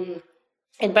 So,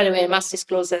 and by the way, I must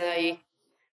disclose that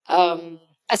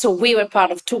so we were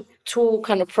part of two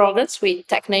kind of programs with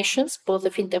TechNations, both the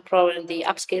FinTech program and the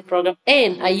Upscale program.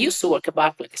 And I used to work at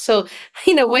Barclays. So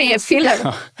in a way, I feel like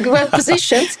well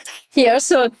positioned here.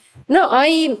 So no,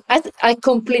 I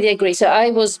completely agree. So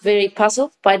I was very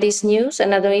puzzled by this news,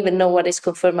 and I don't even know what is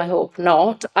confirmed. I hope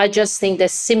not. I just think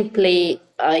that simply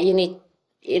you need,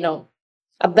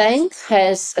 a bank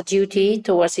has a duty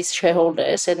towards its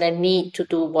shareholders, and they need to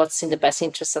do what's in the best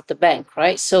interest of the bank,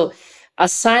 right? So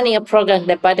assigning a program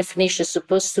that by definition is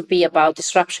supposed to be about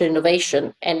disruption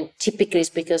innovation, and typically it's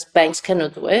because banks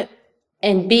cannot do it,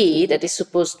 and B, that is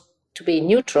supposed to be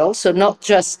neutral, so not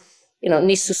just,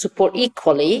 needs to support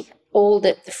equally all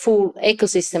the full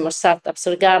ecosystem of startups,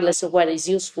 regardless of whether it's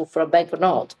useful for a bank or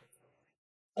not.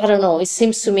 I don't know, it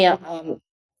seems to me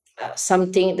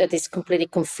something that is completely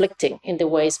conflicting in the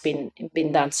way it's been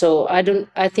done. So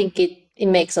I think it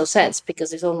makes no sense,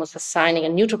 because it's almost assigning a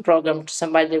neutral program to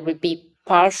somebody that will be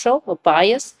partial or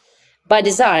biased by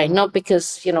design, not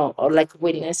because, or like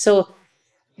willingness. So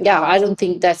I don't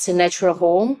think that's a natural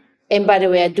home. And by the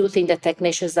way, I do think that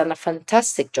TechNation has done a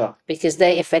fantastic job, because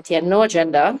they effectively had no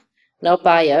agenda, no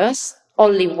bias,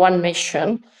 only one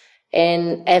mission.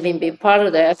 And having been part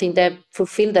of that, I think they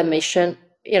fulfilled their mission,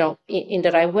 in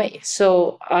the right way.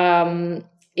 So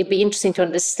it'd be interesting to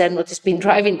understand what has been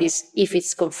driving this, if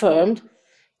it's confirmed.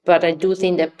 But I do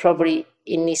think that probably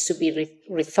it needs to be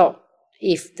rethought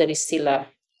if there is still a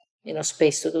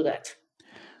space to do that.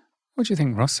 What do you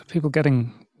think, Ross? Are people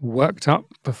getting worked up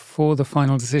before the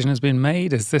final decision has been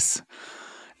made? Is this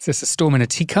a storm in a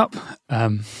teacup?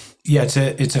 Yeah,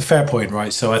 it's a fair point,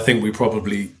 right? So I think we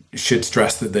probably should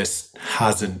stress that this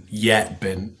hasn't yet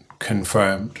been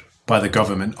confirmed by the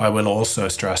government. I will also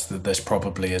stress that this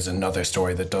probably is another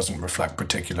story that doesn't reflect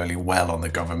particularly well on the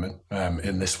government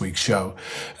in this week's show.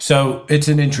 So it's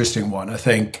an interesting one. I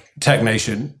think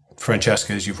TechNation,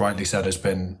 Francesca, as you've rightly said, has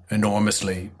been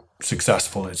enormously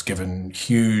successful. It's given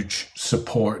huge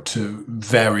support to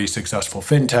very successful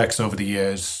fintechs over the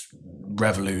years,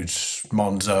 Revolut,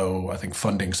 Monzo, I think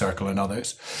Funding Circle and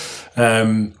others.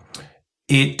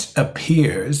 It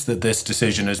appears that this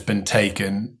decision has been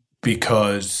taken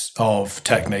because of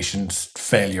TechNation's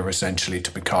failure essentially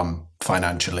to become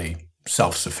financially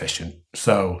self-sufficient.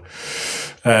 So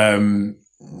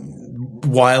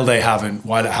while it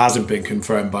hasn't been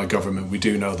confirmed by government, we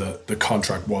do know that the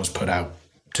contract was put out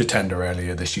to tender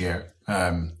earlier this year.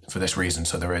 for this reason.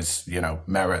 So there is,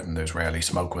 merit, and there's rarely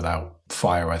smoke without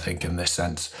fire, I think, in this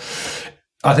sense.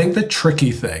 I think the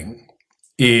tricky thing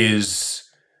is,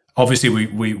 obviously,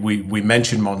 we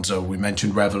mentioned Monzo, we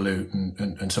mentioned Revolut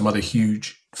and some other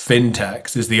huge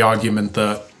fintechs, is the argument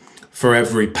that for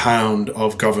every pound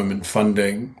of government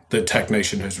funding that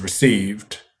TechNation has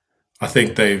received, I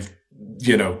think they've,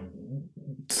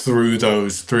 through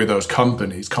those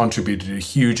companies, contributed a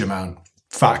huge amount,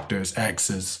 factors,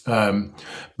 X's,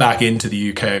 back into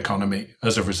the UK economy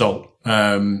as a result.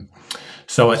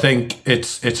 So I think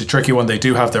it's a tricky one. They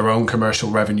do have their own commercial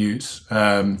revenues,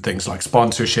 things like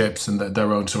sponsorships and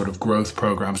their own sort of growth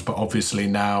programs. But obviously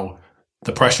now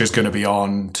the pressure is going to be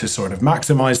on to sort of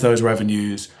maximize those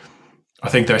revenues. I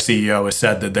think their CEO has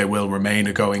said that they will remain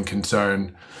a going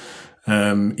concern,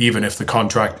 even if the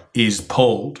contract is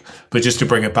pulled. But just to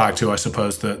bring it back to, I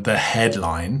suppose, the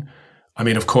headline, I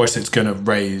mean, of course, it's going to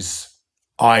raise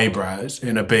eyebrows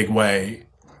in a big way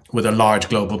with a large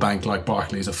global bank like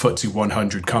Barclays, a FTSE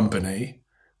 100 company,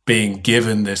 being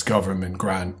given this government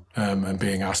grant and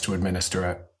being asked to administer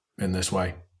it in this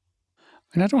way.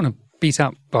 And I don't want to beat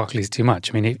up Barclays too much.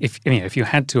 I mean, if you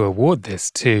had to award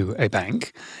this to a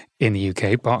bank in the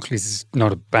UK, Barclays is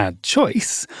not a bad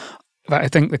choice. But I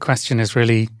think the question is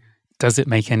really, does it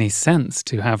make any sense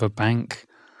to have a bank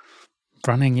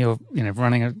running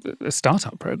a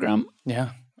startup program?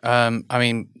 Yeah. I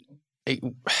mean,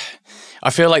 I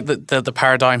feel like the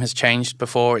paradigm has changed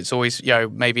before. It's always,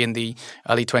 maybe in the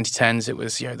early 2010s, it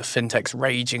was, the fintechs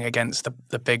raging against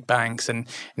the big banks. And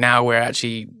now we're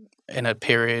actually in a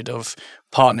period of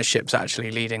partnerships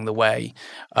actually leading the way.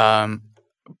 But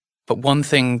one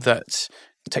thing that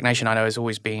TechNation, I know, has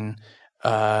always been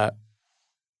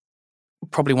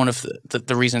probably one of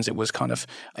the reasons it was kind of,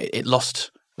 it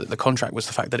lost the contract was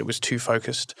the fact that it was too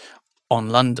focused on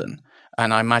London.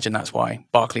 And I imagine that's why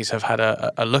Barclays have had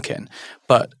a look in.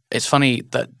 But it's funny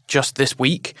that just this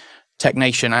week,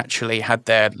 TechNation actually had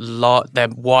their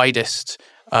widest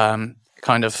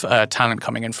kind of talent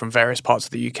coming in from various parts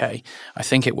of the UK. I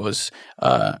think it was,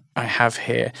 I have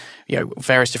here,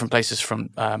 various different places from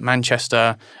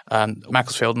Manchester,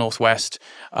 Macclesfield, Northwest.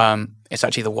 It's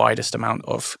actually the widest amount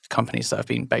of companies that have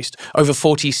been based. Over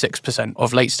 46%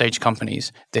 of late-stage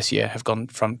companies this year have gone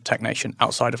from TechNation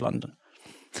outside of London.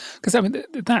 Because I mean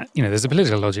that there's a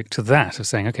political logic to that of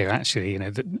saying, okay, actually,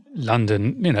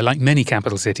 London, like many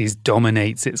capital cities,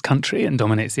 dominates its country and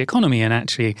dominates the economy, and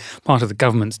actually part of the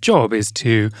government's job is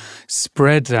to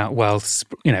spread that wealth,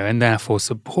 and therefore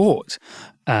support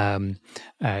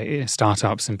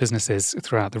startups and businesses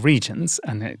throughout the regions.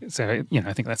 And so,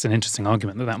 I think that's an interesting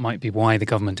argument that might be why the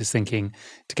government is thinking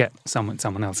to get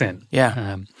someone else in.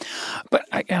 Yeah. But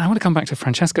I want to come back to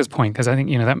Francesca's point, because I think,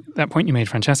 that point you made,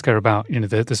 Francesca, about,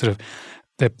 the sort of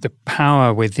the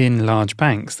power within large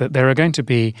banks, that there are going to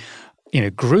be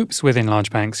groups within large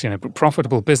banks,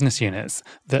 profitable business units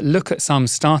that look at some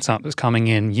startup that's coming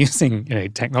in using,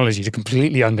 technology to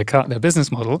completely undercut their business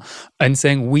model and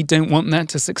saying, we don't want that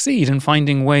to succeed, and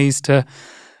finding ways to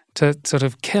sort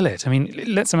of kill it. I mean,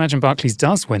 let's imagine Barclays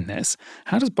does win this.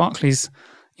 How does Barclays,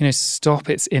 stop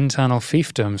its internal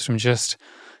fiefdoms from just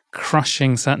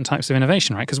crushing certain types of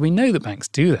innovation, right? Because we know that banks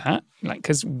do that.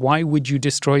 Because why would you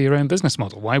destroy your own business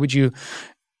model? Why would you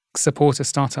support a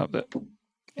startup that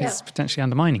is potentially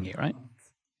undermining you, right?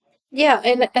 Yeah,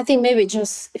 and I think maybe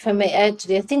just, if I may add to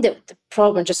that, I think that the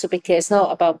problem, just to be clear, is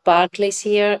not about Barclays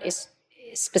here, is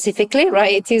specifically,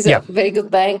 right? It is a very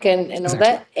good bank and all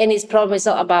that. And its problem is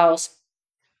not about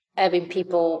having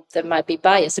people that might be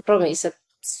biased. The problem is a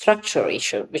structural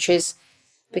issue, which is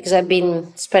because I've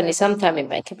been spending some time in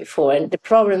banking before. And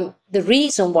the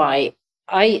reason why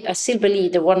I still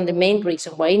believe that one of the main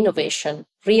reasons why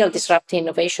real disruptive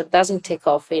innovation doesn't take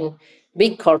off in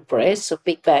big corporates or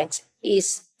big banks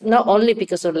is not only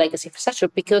because of legacy infrastructure,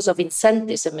 because of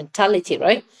incentives and mentality,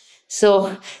 right?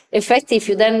 So effectively, if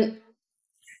you then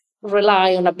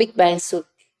rely on a big bank to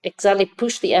exactly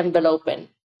push the envelope and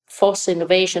foster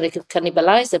innovation that could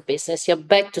cannibalize the business, you're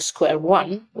back to square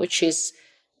one, which is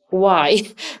why,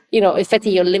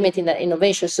 effectively you're limiting that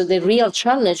innovation. So the real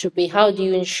challenge would be, how do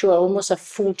you ensure almost a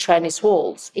full Chinese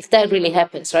walls? If that really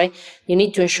happens, right? You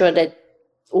need to ensure that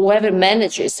whoever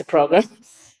manages the program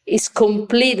is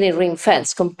completely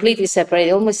ring-fenced, completely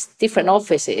separated, almost different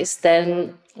offices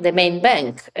than the main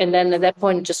bank. And then at that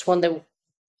point, just wonder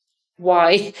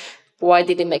why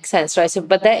did it make sense, right? So,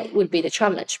 but that would be the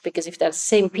challenge, because if they're the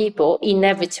same people,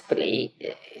 inevitably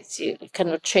you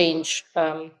cannot change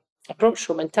approach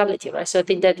or mentality, right? So I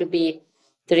think that would be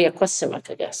the real question mark,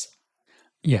 I guess.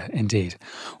 Yeah, indeed.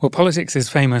 Well, politics is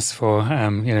famous for,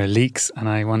 leaks, and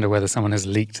I wonder whether someone has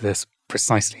leaked this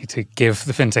precisely to give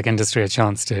the fintech industry a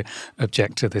chance to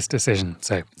object to this decision.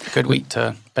 So good week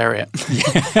to bury it.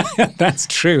 Yeah, that's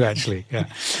true, actually. Yeah.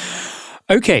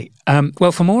 Okay,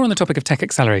 well, for more on the topic of tech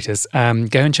accelerators,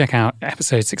 go and check out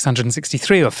episode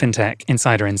 663 of FinTech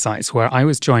Insider Insights, where I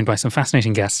was joined by some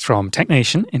fascinating guests from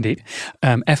TechNation, indeed,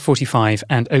 F45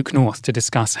 and Oak North to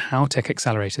discuss how tech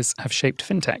accelerators have shaped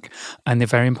FinTech and the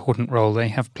very important role they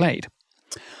have played.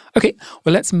 Okay,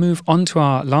 well, let's move on to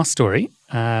our last story,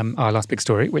 our last big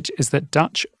story, which is that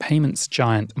Dutch payments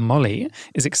giant Mollie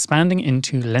is expanding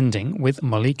into lending with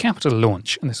Mollie Capital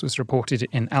launch, and this was reported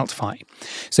in Altfi.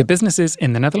 So businesses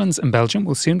in the Netherlands and Belgium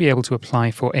will soon be able to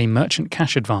apply for a merchant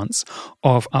cash advance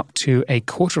of up to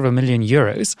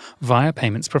 €250,000 via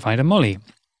payments provider Mollie.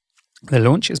 The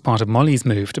launch is part of Mollie's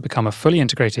move to become a fully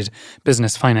integrated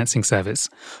business financing service,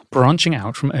 branching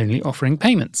out from only offering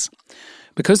payments.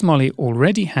 Because Mollie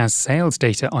already has sales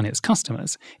data on its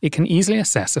customers, it can easily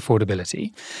assess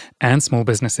affordability, and small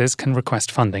businesses can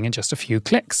request funding in just a few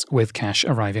clicks, with cash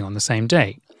arriving on the same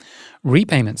day.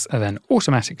 Repayments are then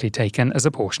automatically taken as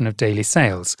a portion of daily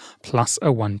sales, plus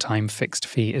a one-time fixed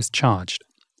fee is charged.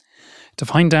 To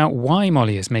find out why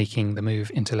Mollie is making the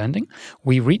move into lending,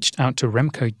 we reached out to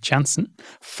Remco Jansen,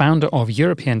 founder of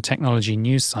European technology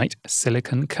news site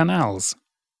Silicon Canals.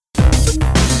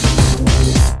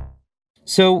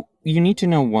 So you need to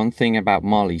know one thing about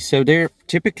Mollie. So they're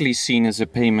typically seen as a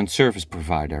payment service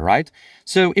provider, right?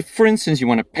 So if, for instance, you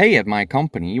want to pay at my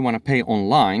company, you want to pay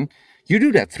online, you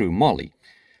do that through Mollie.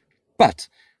 But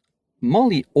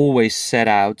Mollie always set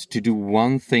out to do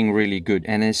one thing really good,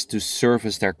 and is to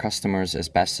service their customers as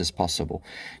best as possible.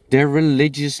 They're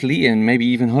religiously and maybe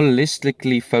even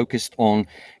holistically focused on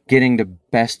getting the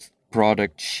best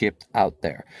product shipped out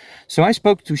there. So I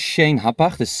spoke to Shane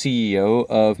Happach, the CEO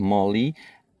of Mollie,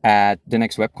 at the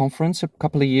Next Web conference a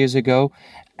couple of years ago.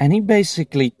 And he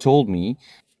basically told me,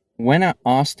 when I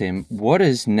asked him what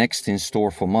is next in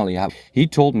store for Mollie, he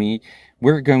told me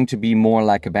we're going to be more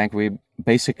like a bank. We're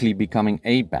basically becoming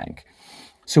a bank.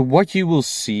 So what you will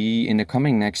see in the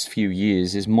coming next few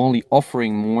years is Mollie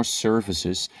offering more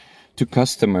services to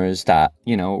customers that,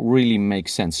 really make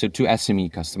sense. So to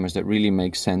SME customers that really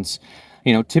make sense.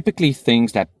 Typically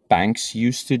things that banks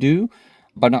used to do,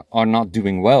 but are not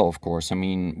doing well, of course.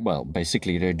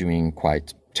 Basically they're doing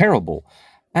quite terrible.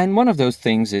 And one of those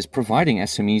things is providing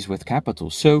SMEs with capital.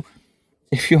 So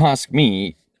if you ask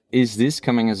me, is this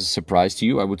coming as a surprise to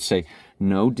you? I would say,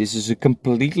 no, this is a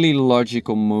completely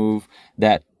logical move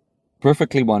that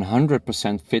perfectly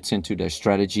 100% fits into their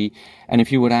strategy. And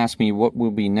if you would ask me what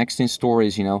will be next in store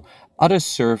is, other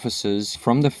services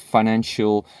from the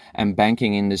financial and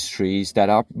banking industries that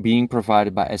are being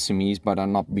provided by SMEs but are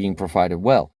not being provided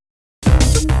well.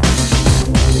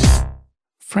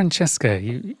 Francesca,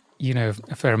 you know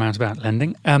a fair amount about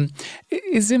lending.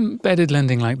 Is embedded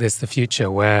lending like this the future,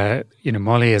 where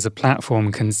Mollie as a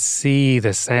platform can see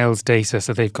the sales data,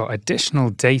 so they've got additional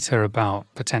data about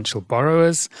potential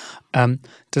borrowers?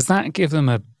 Does that give them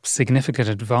a significant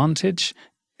advantage?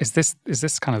 Is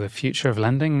this kind of the future of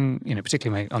lending?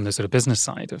 Particularly on the sort of business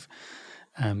side of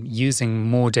using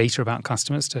more data about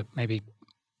customers to maybe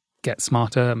get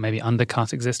smarter, maybe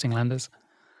undercut existing lenders?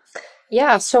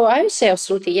 Yeah, so I would say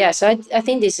absolutely yes. I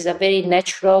think this is a very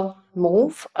natural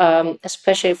move,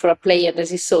 especially for a player that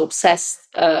is so obsessed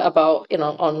about,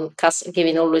 on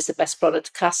giving always the best product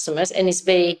to customers, and it's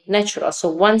very natural. So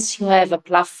once you have a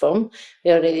platform,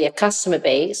 you already a customer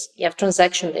base, you have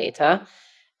transaction data.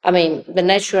 The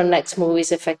natural next move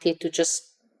is effectively to just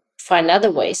find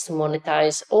other ways to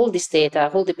monetize all this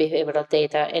data, all the behavioral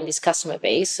data, and this customer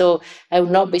base. So I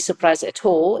would not be surprised at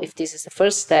all if this is the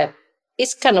first step.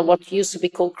 It's kind of what used to be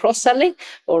called cross-selling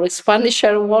or expanding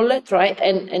share of wallet, right?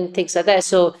 And things like that.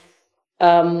 So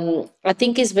I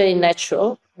think it's very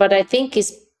natural, but I think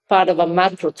it's part of a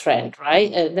macro trend,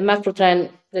 right? The macro trend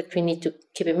that we need to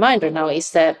keep in mind right now is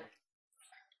that,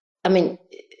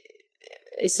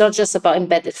 it's not just about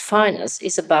embedded finance.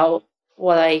 It's about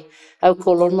what I would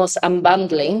call almost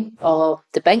unbundling of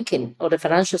the banking or the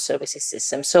financial services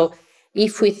system. So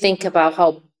if we think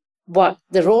about what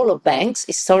the role of banks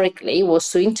historically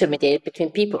was to intermediate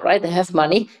between people, right? They have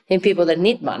money and people that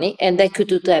need money, and they could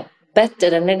do that better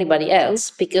than anybody else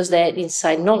because they had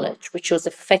inside knowledge, which was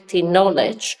effective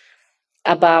knowledge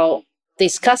about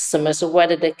these customers or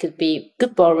whether they could be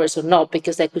good borrowers or not,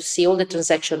 because they could see all the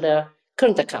transactions on their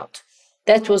current account.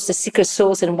 That was the secret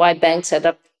sauce and why banks had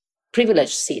a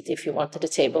privileged seat, if you want, at the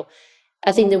table.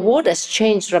 I think the world has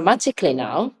changed dramatically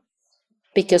now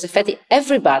because effectively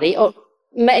everybody, or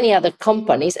many other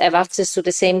companies have access to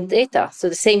the same data, so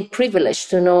the same privilege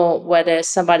to know whether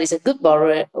somebody is a good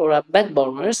borrower or a bad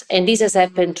borrower. And this has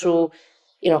happened through,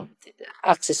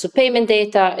 access to payment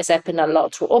data. Has happened a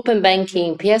lot through open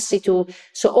banking, PSD2.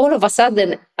 So all of a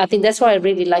sudden, I think that's why I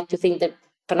really like to think that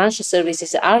financial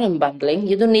services are unbundling.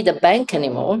 You don't need a bank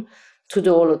anymore to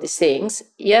do all of these things.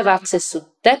 You have access to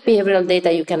that behavioral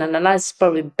data you can analyze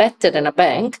probably better than a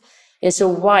bank. And so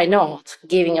why not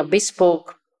giving a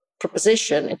bespoke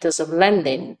proposition in terms of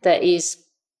lending that is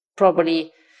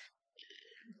probably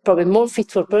more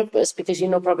fit for purpose, because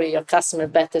probably your customer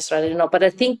better rather than not. But I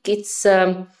think it's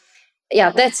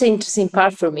that's the interesting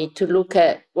part for me to look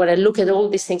at. When I look at all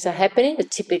these things are happening, that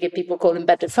typically people call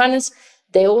embedded finance,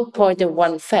 they all point to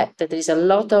one fact, that there is a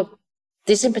lot of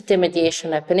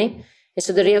disintermediation happening. And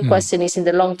so the real question is, in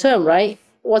the long term, right,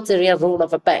 what's the real role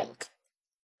of a bank?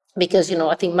 Because,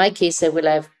 I think in my case, they will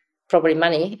have probably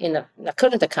money in a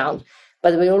current account,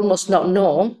 but we almost not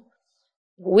know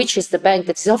which is the bank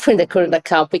that is offering the current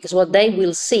account, because what they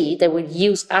will see, they will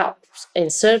use apps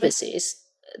and services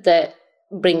that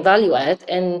bring value add,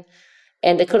 and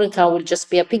the current account will just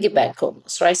be a piggy bank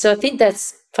almost, right? So I think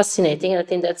that's fascinating, and I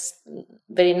think that's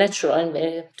very natural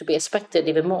and to be expected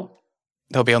even more.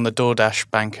 They'll be on the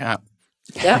DoorDash bank app.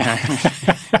 Yeah.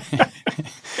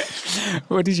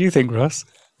 What did you think, Ross?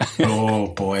 Oh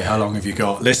boy, how long have you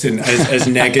got? Listen, as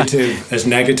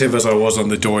negative as I was on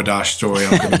the DoorDash story,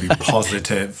 I'm going to be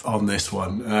positive on this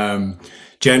one.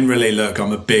 Generally, look,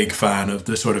 I'm a big fan of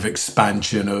the sort of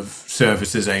expansion of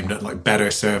services aimed at like better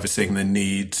servicing the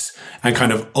needs and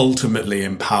kind of ultimately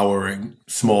empowering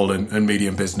small and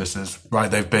medium businesses, right?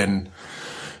 They've been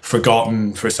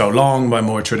forgotten for so long by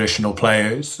more traditional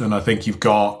players. And I think you've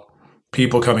got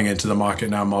people coming into the market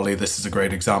now, Molly, this is a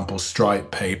great example,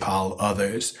 Stripe, PayPal,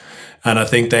 others. And I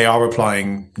think they are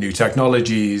applying new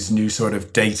technologies, new sort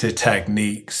of data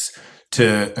techniques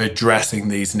to addressing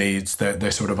these needs.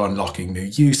 They're sort of unlocking new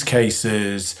use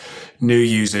cases, new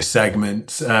user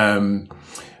segments.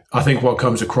 I think what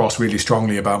comes across really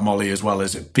strongly about Molly as well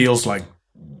is it feels like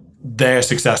their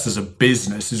success as a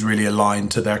business is really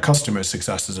aligned to their customers'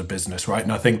 success as a business, right?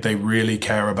 And I think they really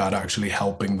care about actually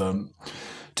helping them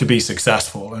to be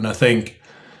successful. And I think,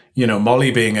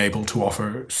 Molly being able to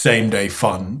offer same day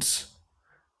funds,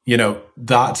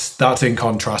 that's in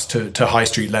contrast to high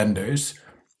street lenders.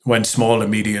 When small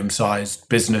and medium sized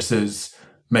businesses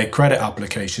make credit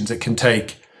applications, it can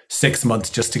take 6 months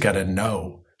just to get a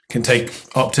no. It can take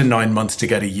up to 9 months to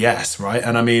get a yes, right?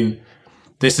 And I mean,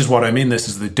 this is what I mean. This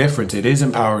is the difference. It is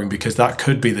empowering, because that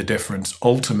could be the difference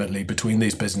ultimately between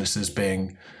these businesses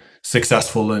being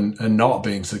successful and not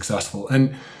being successful.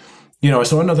 And, I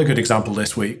saw another good example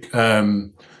this week.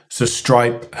 So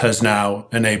Stripe has now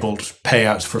enabled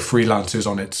payouts for freelancers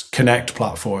on its Connect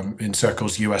platform in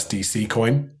Circle's USDC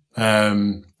coin,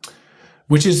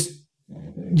 which is,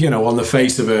 on the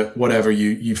face of it, whatever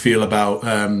you feel about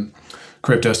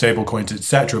crypto stablecoins,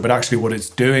 etc. But actually what it's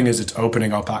doing is it's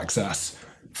opening up access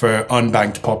for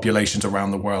unbanked populations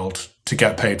around the world to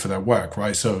get paid for their work,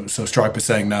 right? So Stripe is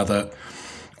saying now that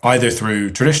either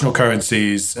through traditional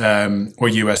currencies or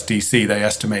USDC, they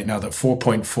estimate now that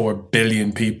 4.4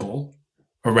 billion people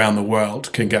around the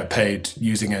world can get paid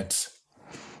using its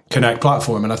Connect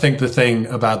platform. And I think the thing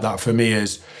about that for me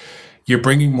is you're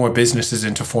bringing more businesses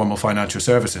into formal financial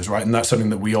services, right? And that's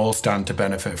something that we all stand to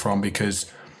benefit from,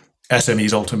 because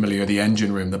SMEs ultimately are the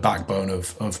engine room, the backbone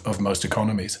of most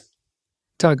economies.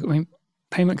 Doug, I mean,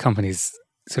 payment companies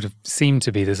sort of seem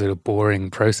to be the sort of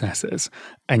boring processors.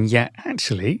 And yet,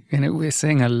 actually, we're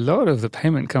seeing a lot of the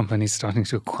payment companies starting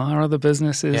to acquire other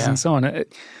businesses and so on.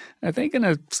 Are they going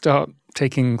to start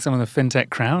taking some of the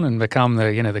fintech crown and become the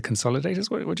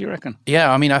consolidators? What do you reckon?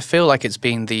 Yeah, I mean, I feel like it's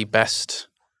been the best.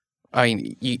 I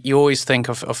mean, you always think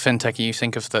of fintech and you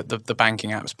think of the banking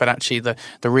apps, but actually the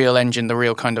real engine, the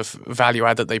real kind of value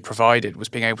add that they provided was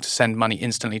being able to send money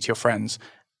instantly to your friends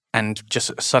and just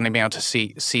suddenly being able to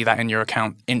see that in your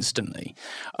account instantly.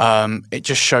 It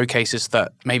just showcases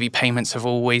that maybe payments have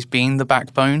always been the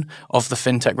backbone of the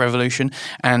fintech revolution.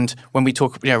 And when we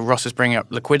talk, Ross is bringing up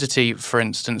liquidity, for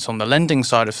instance, on the lending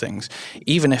side of things,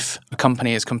 even if a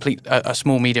company is a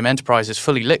small, medium enterprise is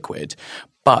fully liquid,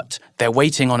 but they're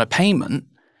waiting on a payment,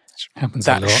 happens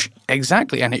a lot.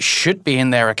 Exactly, and it should be in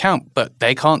their account, but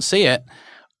they can't see it.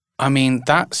 I mean,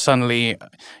 that suddenly,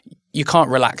 you can't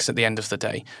relax at the end of the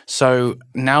day. So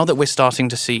now that we're starting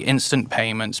to see instant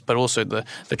payments, but also the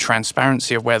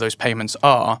transparency of where those payments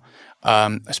are,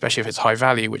 especially if it's high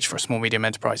value, which for a small, medium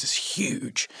enterprise is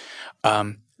huge,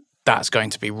 that's going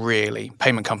to be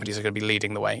payment companies are going to be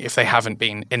leading the way if they haven't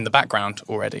been in the background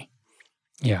already.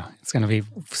 Yeah, it's going to be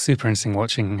super interesting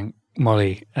watching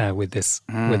Molly with this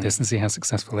and see how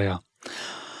successful they are.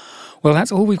 Well,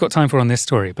 that's all we've got time for on this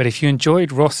story. But if you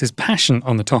enjoyed Ross's passion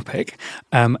on the topic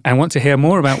and want to hear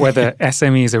more about whether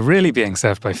SMEs are really being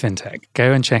served by fintech,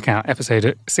 go and check out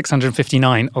episode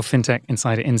 659 of Fintech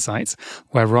Insider Insights,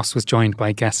 where Ross was joined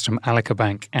by guests from Alika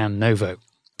Bank and Novo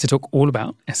to talk all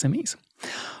about SMEs.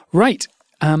 Right.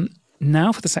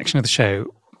 Now for the section of the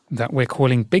show that we're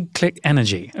calling Big Click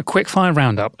Energy, a quick-fire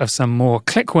roundup of some more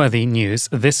click-worthy news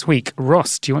this week.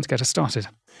 Ross, do you want to get us started?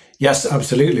 Yes,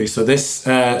 absolutely. So this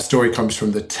story comes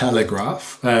from The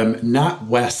Telegraph.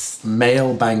 NatWest's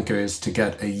male bankers to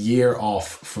get a year off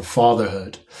for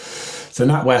fatherhood. So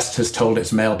NatWest has told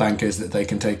its male bankers that they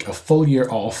can take a full year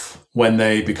off when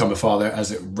they become a father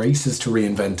as it races to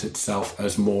reinvent itself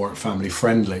as more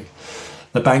family-friendly.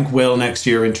 The bank will next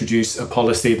year introduce a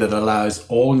policy that allows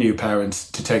all new parents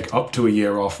to take up to a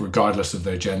year off regardless of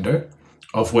their gender,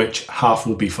 of which half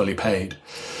will be fully paid.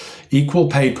 Equal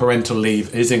paid parental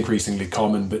leave is increasingly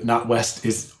common, but NatWest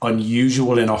is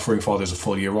unusual in offering fathers a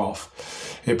full year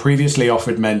off. It previously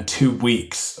offered men 2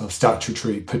 weeks of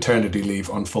statutory paternity leave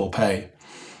on full pay.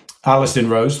 Alison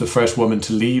Rose, the first woman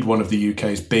to lead one of the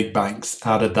UK's big banks,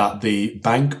 added that the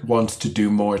bank wants to do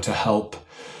more to help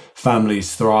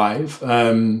families thrive.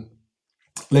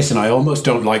 Listen, I almost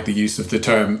don't like the use of the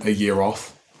term a year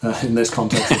off. In this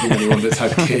context, I think anyone that's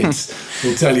had kids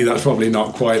will tell you that's probably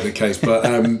not quite the case. But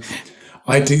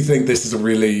I do think this is a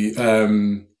really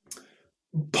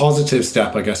positive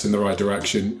step, I guess, in the right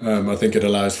direction. I think it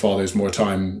allows fathers more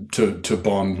time to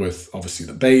bond with, obviously,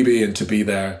 the baby and to be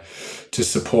there to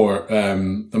support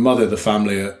the mother, the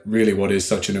family at really what is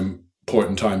such an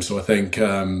important time. So I think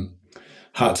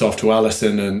hats off to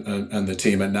Alison and the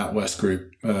team at NatWest Group,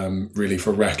 really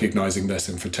for recognising this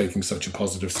and for taking such a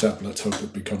positive step. Let's hope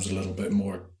it becomes a little bit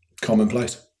more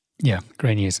commonplace. Yeah,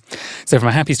 great news. So from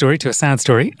a happy story to a sad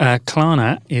story,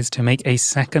 Klarna is to make a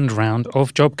second round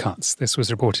of job cuts. This was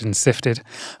reported in Sifted.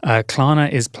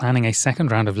 Klarna is planning a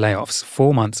second round of layoffs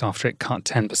 4 months after it cut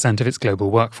 10% of its global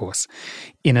workforce.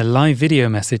 In a live video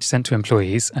message sent to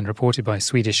employees and reported by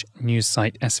Swedish news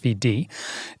site SvD,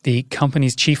 the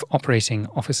company's chief operating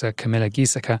officer, Camilla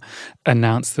Giesecke,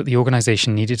 announced that the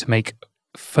organization needed to make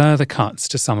further cuts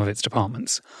to some of its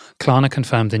departments. Klarna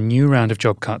confirmed a new round of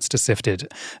job cuts to Sifted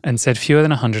and said fewer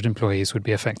than 100 employees would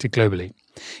be affected globally.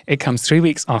 It comes 3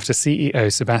 weeks after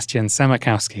CEO Sebastian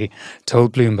Siemiatkowski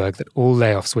told Bloomberg that all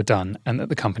layoffs were done and that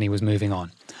the company was moving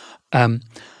on.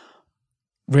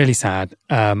 Really sad.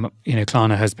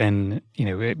 Klarna has been,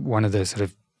 one of the sort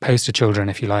of poster children,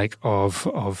 if you like, of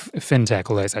fintech,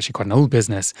 although it's actually quite an old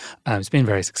business. It's been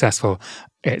very successful.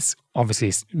 It's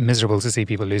obviously miserable to see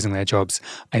people losing their jobs.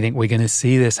 I think we're going to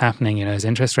see this happening, as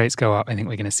interest rates go up. I think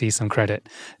we're going to see some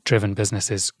credit-driven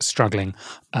businesses struggling.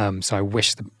 So I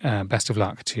wish the best of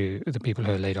luck to the people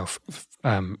who are laid off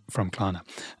from Klarna.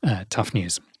 Tough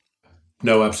news.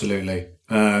 No, absolutely.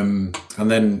 And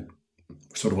then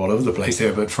sort of all over the place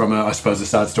here, but from, I suppose, a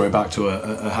sad story back to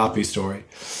a happy story.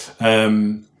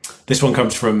 This one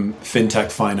comes from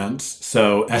FinTech Finance.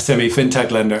 So SME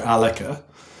FinTech lender Alika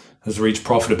has reached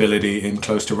profitability in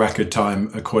close to record time,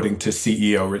 according to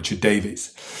CEO Richard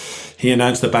Davies. He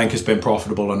announced the bank has been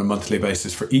profitable on a monthly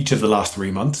basis for each of the last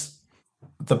 3 months.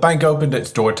 The bank opened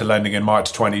its door to lending in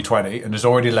March 2020 and has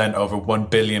already lent over £1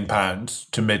 billion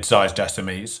to mid-sized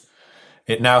SMEs.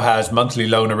 It now has monthly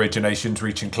loan originations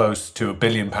reaching close to £1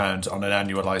 billion on an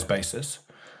annualised basis.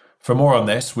 For more on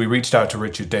this, we reached out to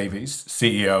Richard Davies,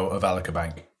 CEO of Alika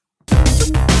Bank.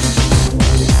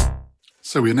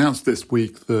 So we announced this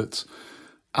week that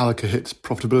Alika hit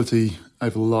profitability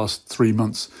over the last 3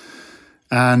 months.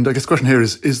 And I guess the question here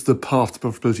is the path to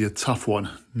profitability a tough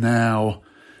one? Now,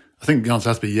 I think the answer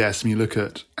has to be yes. I mean, you look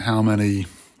at how many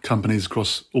companies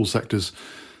across all sectors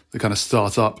that kind of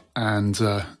start up and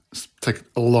take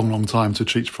a long, long time to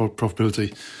achieve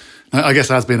profitability. Now, I guess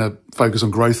there has been a focus on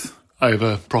growth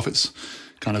over profits,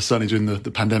 kind of certainly during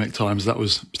the pandemic times. That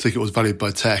was particularly valued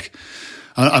by tech.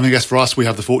 I guess for us, we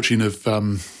have the fortune of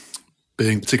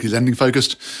being particularly lending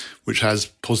focused, which has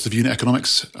positive unit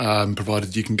economics,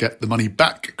 provided you can get the money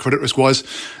back credit risk wise.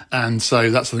 And so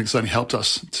that's something that certainly helped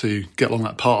us to get along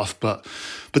that path, but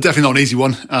definitely not an easy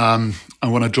one. And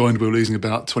when I joined, we were losing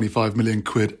about 25 million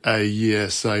quid a year.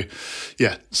 So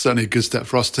yeah, certainly a good step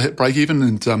for us to hit break even,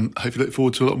 and hopefully look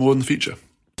forward to a lot more in the future.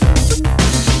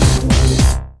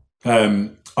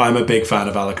 I'm a big fan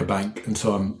of Alika Bank, and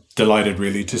so I'm delighted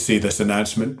really to see this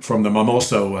announcement from them. I'm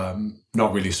also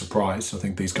not really surprised. I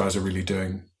think these guys are really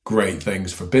doing great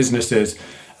things for businesses,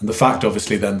 and the fact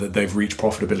obviously then that they've reached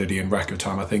profitability in record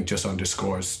time, I think just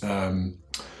underscores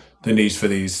the needs for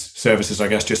these services. I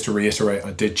guess just to reiterate,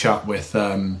 I did chat with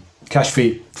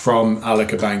Kashfi from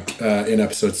Alika Bank in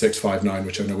episode 659,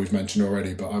 which I know we've mentioned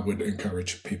already, but I would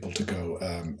encourage people to go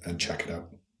and check it out.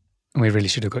 We really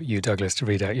should have got you, Douglas, to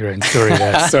read out your own story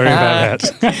there. Sorry about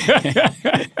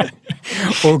that.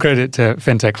 All credit to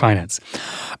FinTech Finance.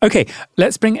 Okay,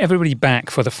 let's bring everybody back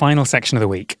for the final section of the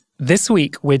week. This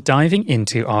week, we're diving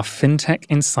into our FinTech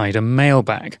Insider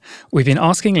mailbag. We've been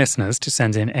asking listeners to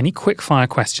send in any quick-fire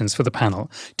questions for the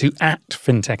panel to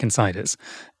 @FinTech Insiders,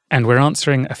 and we're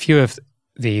answering a few of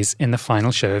these in the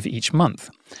final show of each month.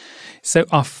 So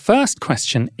our first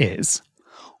question is,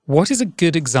 what is a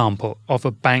good example of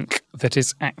a bank that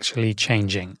is actually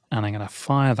changing? And I'm going to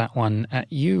fire that one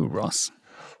at you, Ross.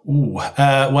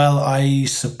 Well, I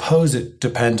suppose it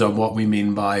depends on what we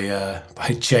mean by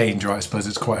change, right? I suppose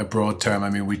it's quite a broad term.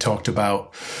 I mean, we talked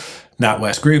about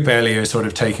NatWest Group earlier, sort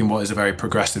of taking what is a very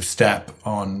progressive step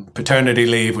on paternity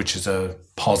leave, which is a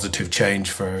positive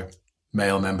change for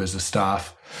male members of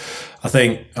staff. I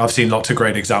think I've seen lots of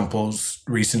great examples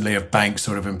recently of banks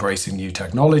sort of embracing new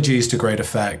technologies to great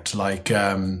effect, like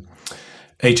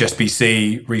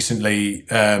HSBC recently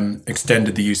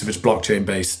extended the use of its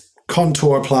blockchain-based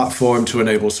Contour platform to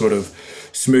enable sort of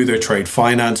smoother trade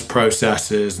finance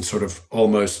processes and sort of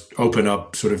almost open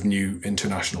up sort of new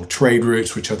international trade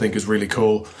routes, which I think is really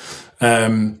cool.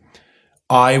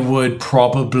 I would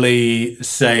probably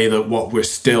say that what we're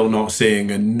still not seeing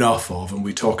enough of, and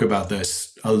we talk about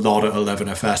this a lot at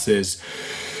 11FS, is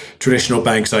traditional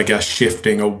banks, I guess,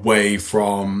 shifting away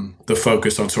from the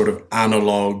focus on sort of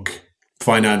analog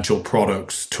financial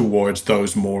products towards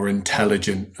those more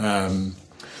intelligent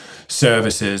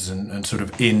services and sort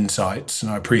of insights.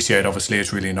 And I appreciate, obviously,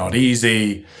 it's really not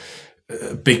easy.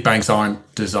 Big banks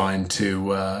aren't designed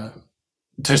to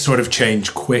sort of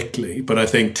change quickly. But I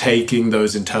think taking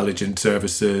those intelligent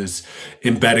services,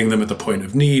 embedding them at the point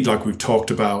of need, like we've talked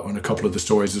about on a couple of the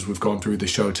stories as we've gone through the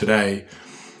show today,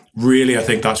 really, I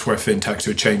think that's where fintechs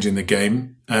are changing the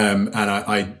game. And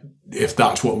I if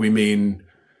that's what we mean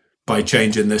by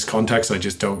change in this context, I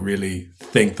just don't really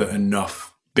think that enough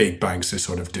big banks are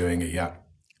sort of doing it yet.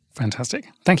 Fantastic.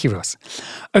 Thank you, Ross.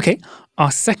 Okay,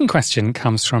 our second question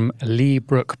comes from Lee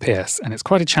Brooke Pierce, and it's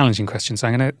quite a challenging question, so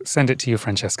I'm going to send it to you,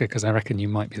 Francesca, because I reckon you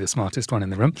might be the smartest one in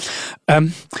the room.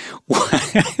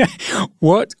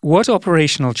 What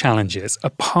operational challenges,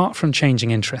 apart from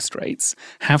changing interest rates,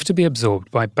 have to be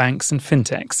absorbed by banks and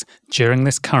fintechs during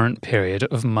this current period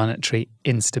of monetary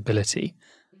instability?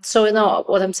 So,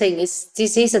 what I'm saying is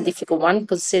this is a difficult one,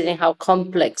 considering how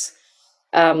complex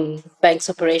banks'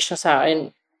 operations are,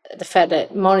 and the fact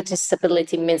that monetary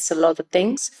stability means a lot of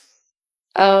things.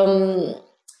 I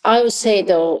would say,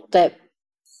 though, that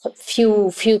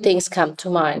few things comes to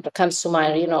mind.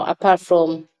 Apart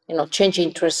from changing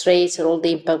interest rates and all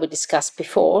the impact we discussed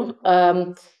before.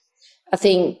 I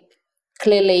think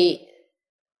clearly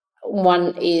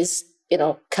one is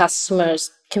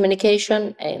customers'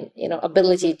 communication and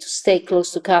ability to stay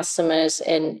close to customers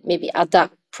and maybe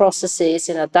adapt processes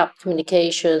and adapt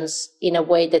communications in a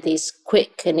way that is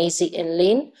quick and easy and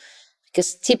lean.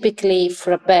 Because typically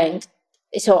for a bank,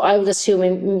 so I would assume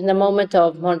in the moment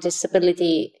of monetary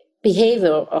stability,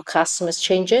 behavior of customers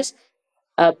changes,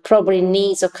 probably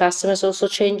needs of customers also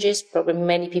changes. Probably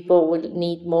many people will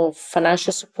need more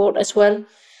financial support as well.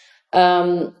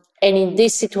 And in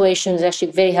this situation, it's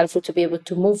actually very helpful to be able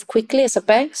to move quickly as a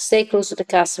bank, stay close to the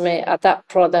customer, adapt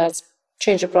products,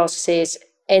 change the processes.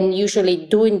 And usually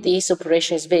doing this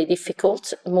operation is very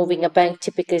difficult. Moving a bank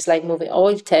typically is like moving an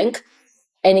oil tank,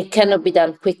 and it cannot be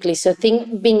done quickly. So I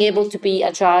think being able to be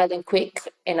agile and quick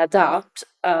and adapt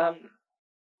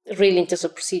really in terms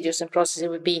of procedures and processes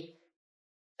would be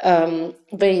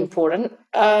very important.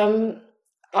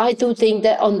 I do think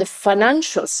that on the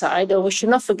financial side, we should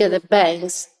not forget that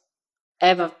banks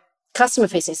have a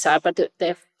customer-facing side, but they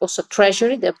have also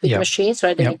treasury, they're big machines,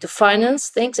 right? They need to finance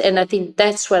things. And I think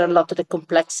that's where a lot of the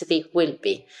complexity will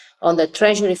be on the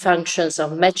treasury functions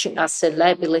of matching asset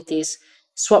liabilities,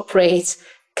 swap rates,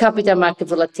 capital market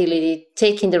volatility,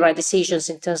 taking the right decisions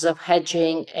in terms of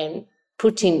hedging and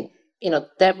putting,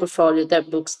 their portfolio, their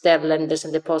books, their lenders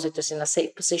and depositors in a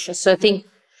safe position. So I think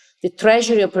the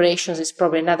treasury operations is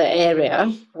probably another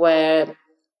area where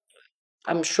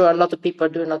I'm sure a lot of people are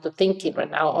doing a lot of thinking right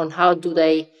now on how do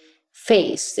they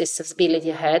face this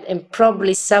stability ahead, and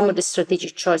probably some of the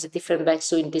strategic choices that different banks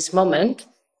do in this moment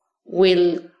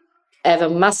will have a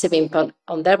massive impact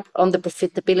on the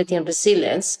profitability and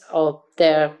resilience of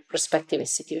their respective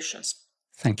institutions.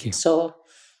 Thank you. So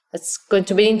it's going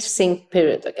to be an interesting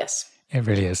period, I guess. It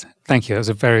really is. Thank you. That was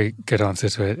a very good answer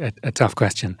to a tough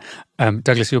question.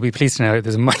 Douglas, you'll be pleased to know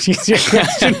there's a much easier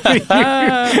question for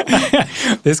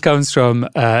you. This comes from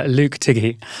Luke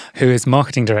Tiggy, who is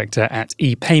marketing director at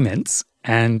ePayments.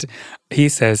 And he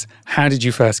says, how did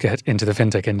you first get into the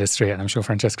fintech industry? And I'm sure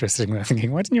Francesca is sitting there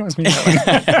thinking, why didn't you ask me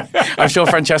that one? I'm sure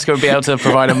Francesca would be able to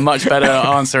provide a much better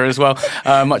answer as well,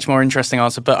 much more interesting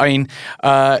answer. But I mean,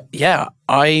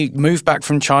 I moved back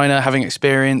from China having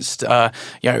experienced,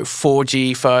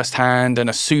 4G firsthand and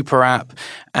a super app.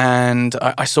 And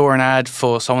I saw an ad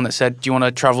for someone that said, do you want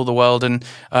to travel the world and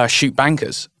shoot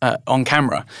bankers on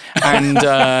camera? And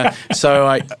so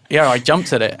I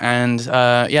jumped at it. And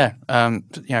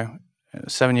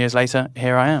 7 years later,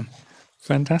 here I am.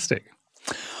 Fantastic.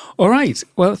 All right.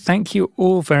 Well, thank you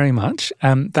all very much.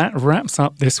 That wraps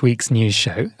up this week's news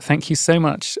show. Thank you so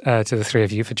much to the three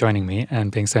of you for joining me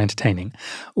and being so entertaining.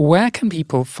 Where can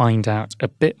people find out a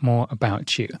bit more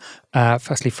about you?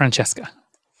 Firstly, Francesca.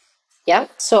 Yeah,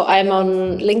 so I'm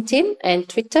on LinkedIn and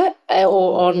Twitter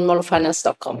or on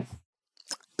molofinance.com.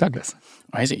 Douglas.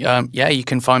 Amazing. You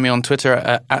can find me on Twitter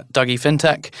at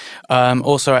DougieFintech,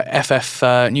 also at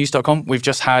ffnews.com. We've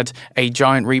just had a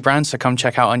giant rebrand, so come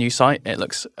check out our new site. It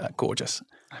looks gorgeous.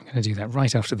 I'm going to do that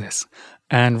right after this.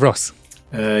 And Ross?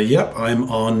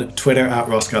 I'm on Twitter at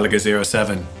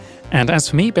RossGallagher07. And as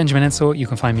for me, Benjamin Ensor, you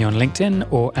can find me on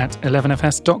LinkedIn or at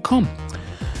 11fs.com.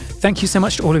 Thank you so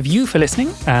much to all of you for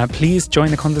listening. Please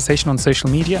join the conversation on social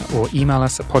media or email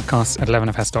us at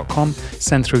podcasts@11fs.com.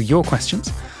 Send through your questions.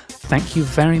 Thank you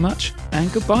very much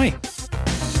and goodbye.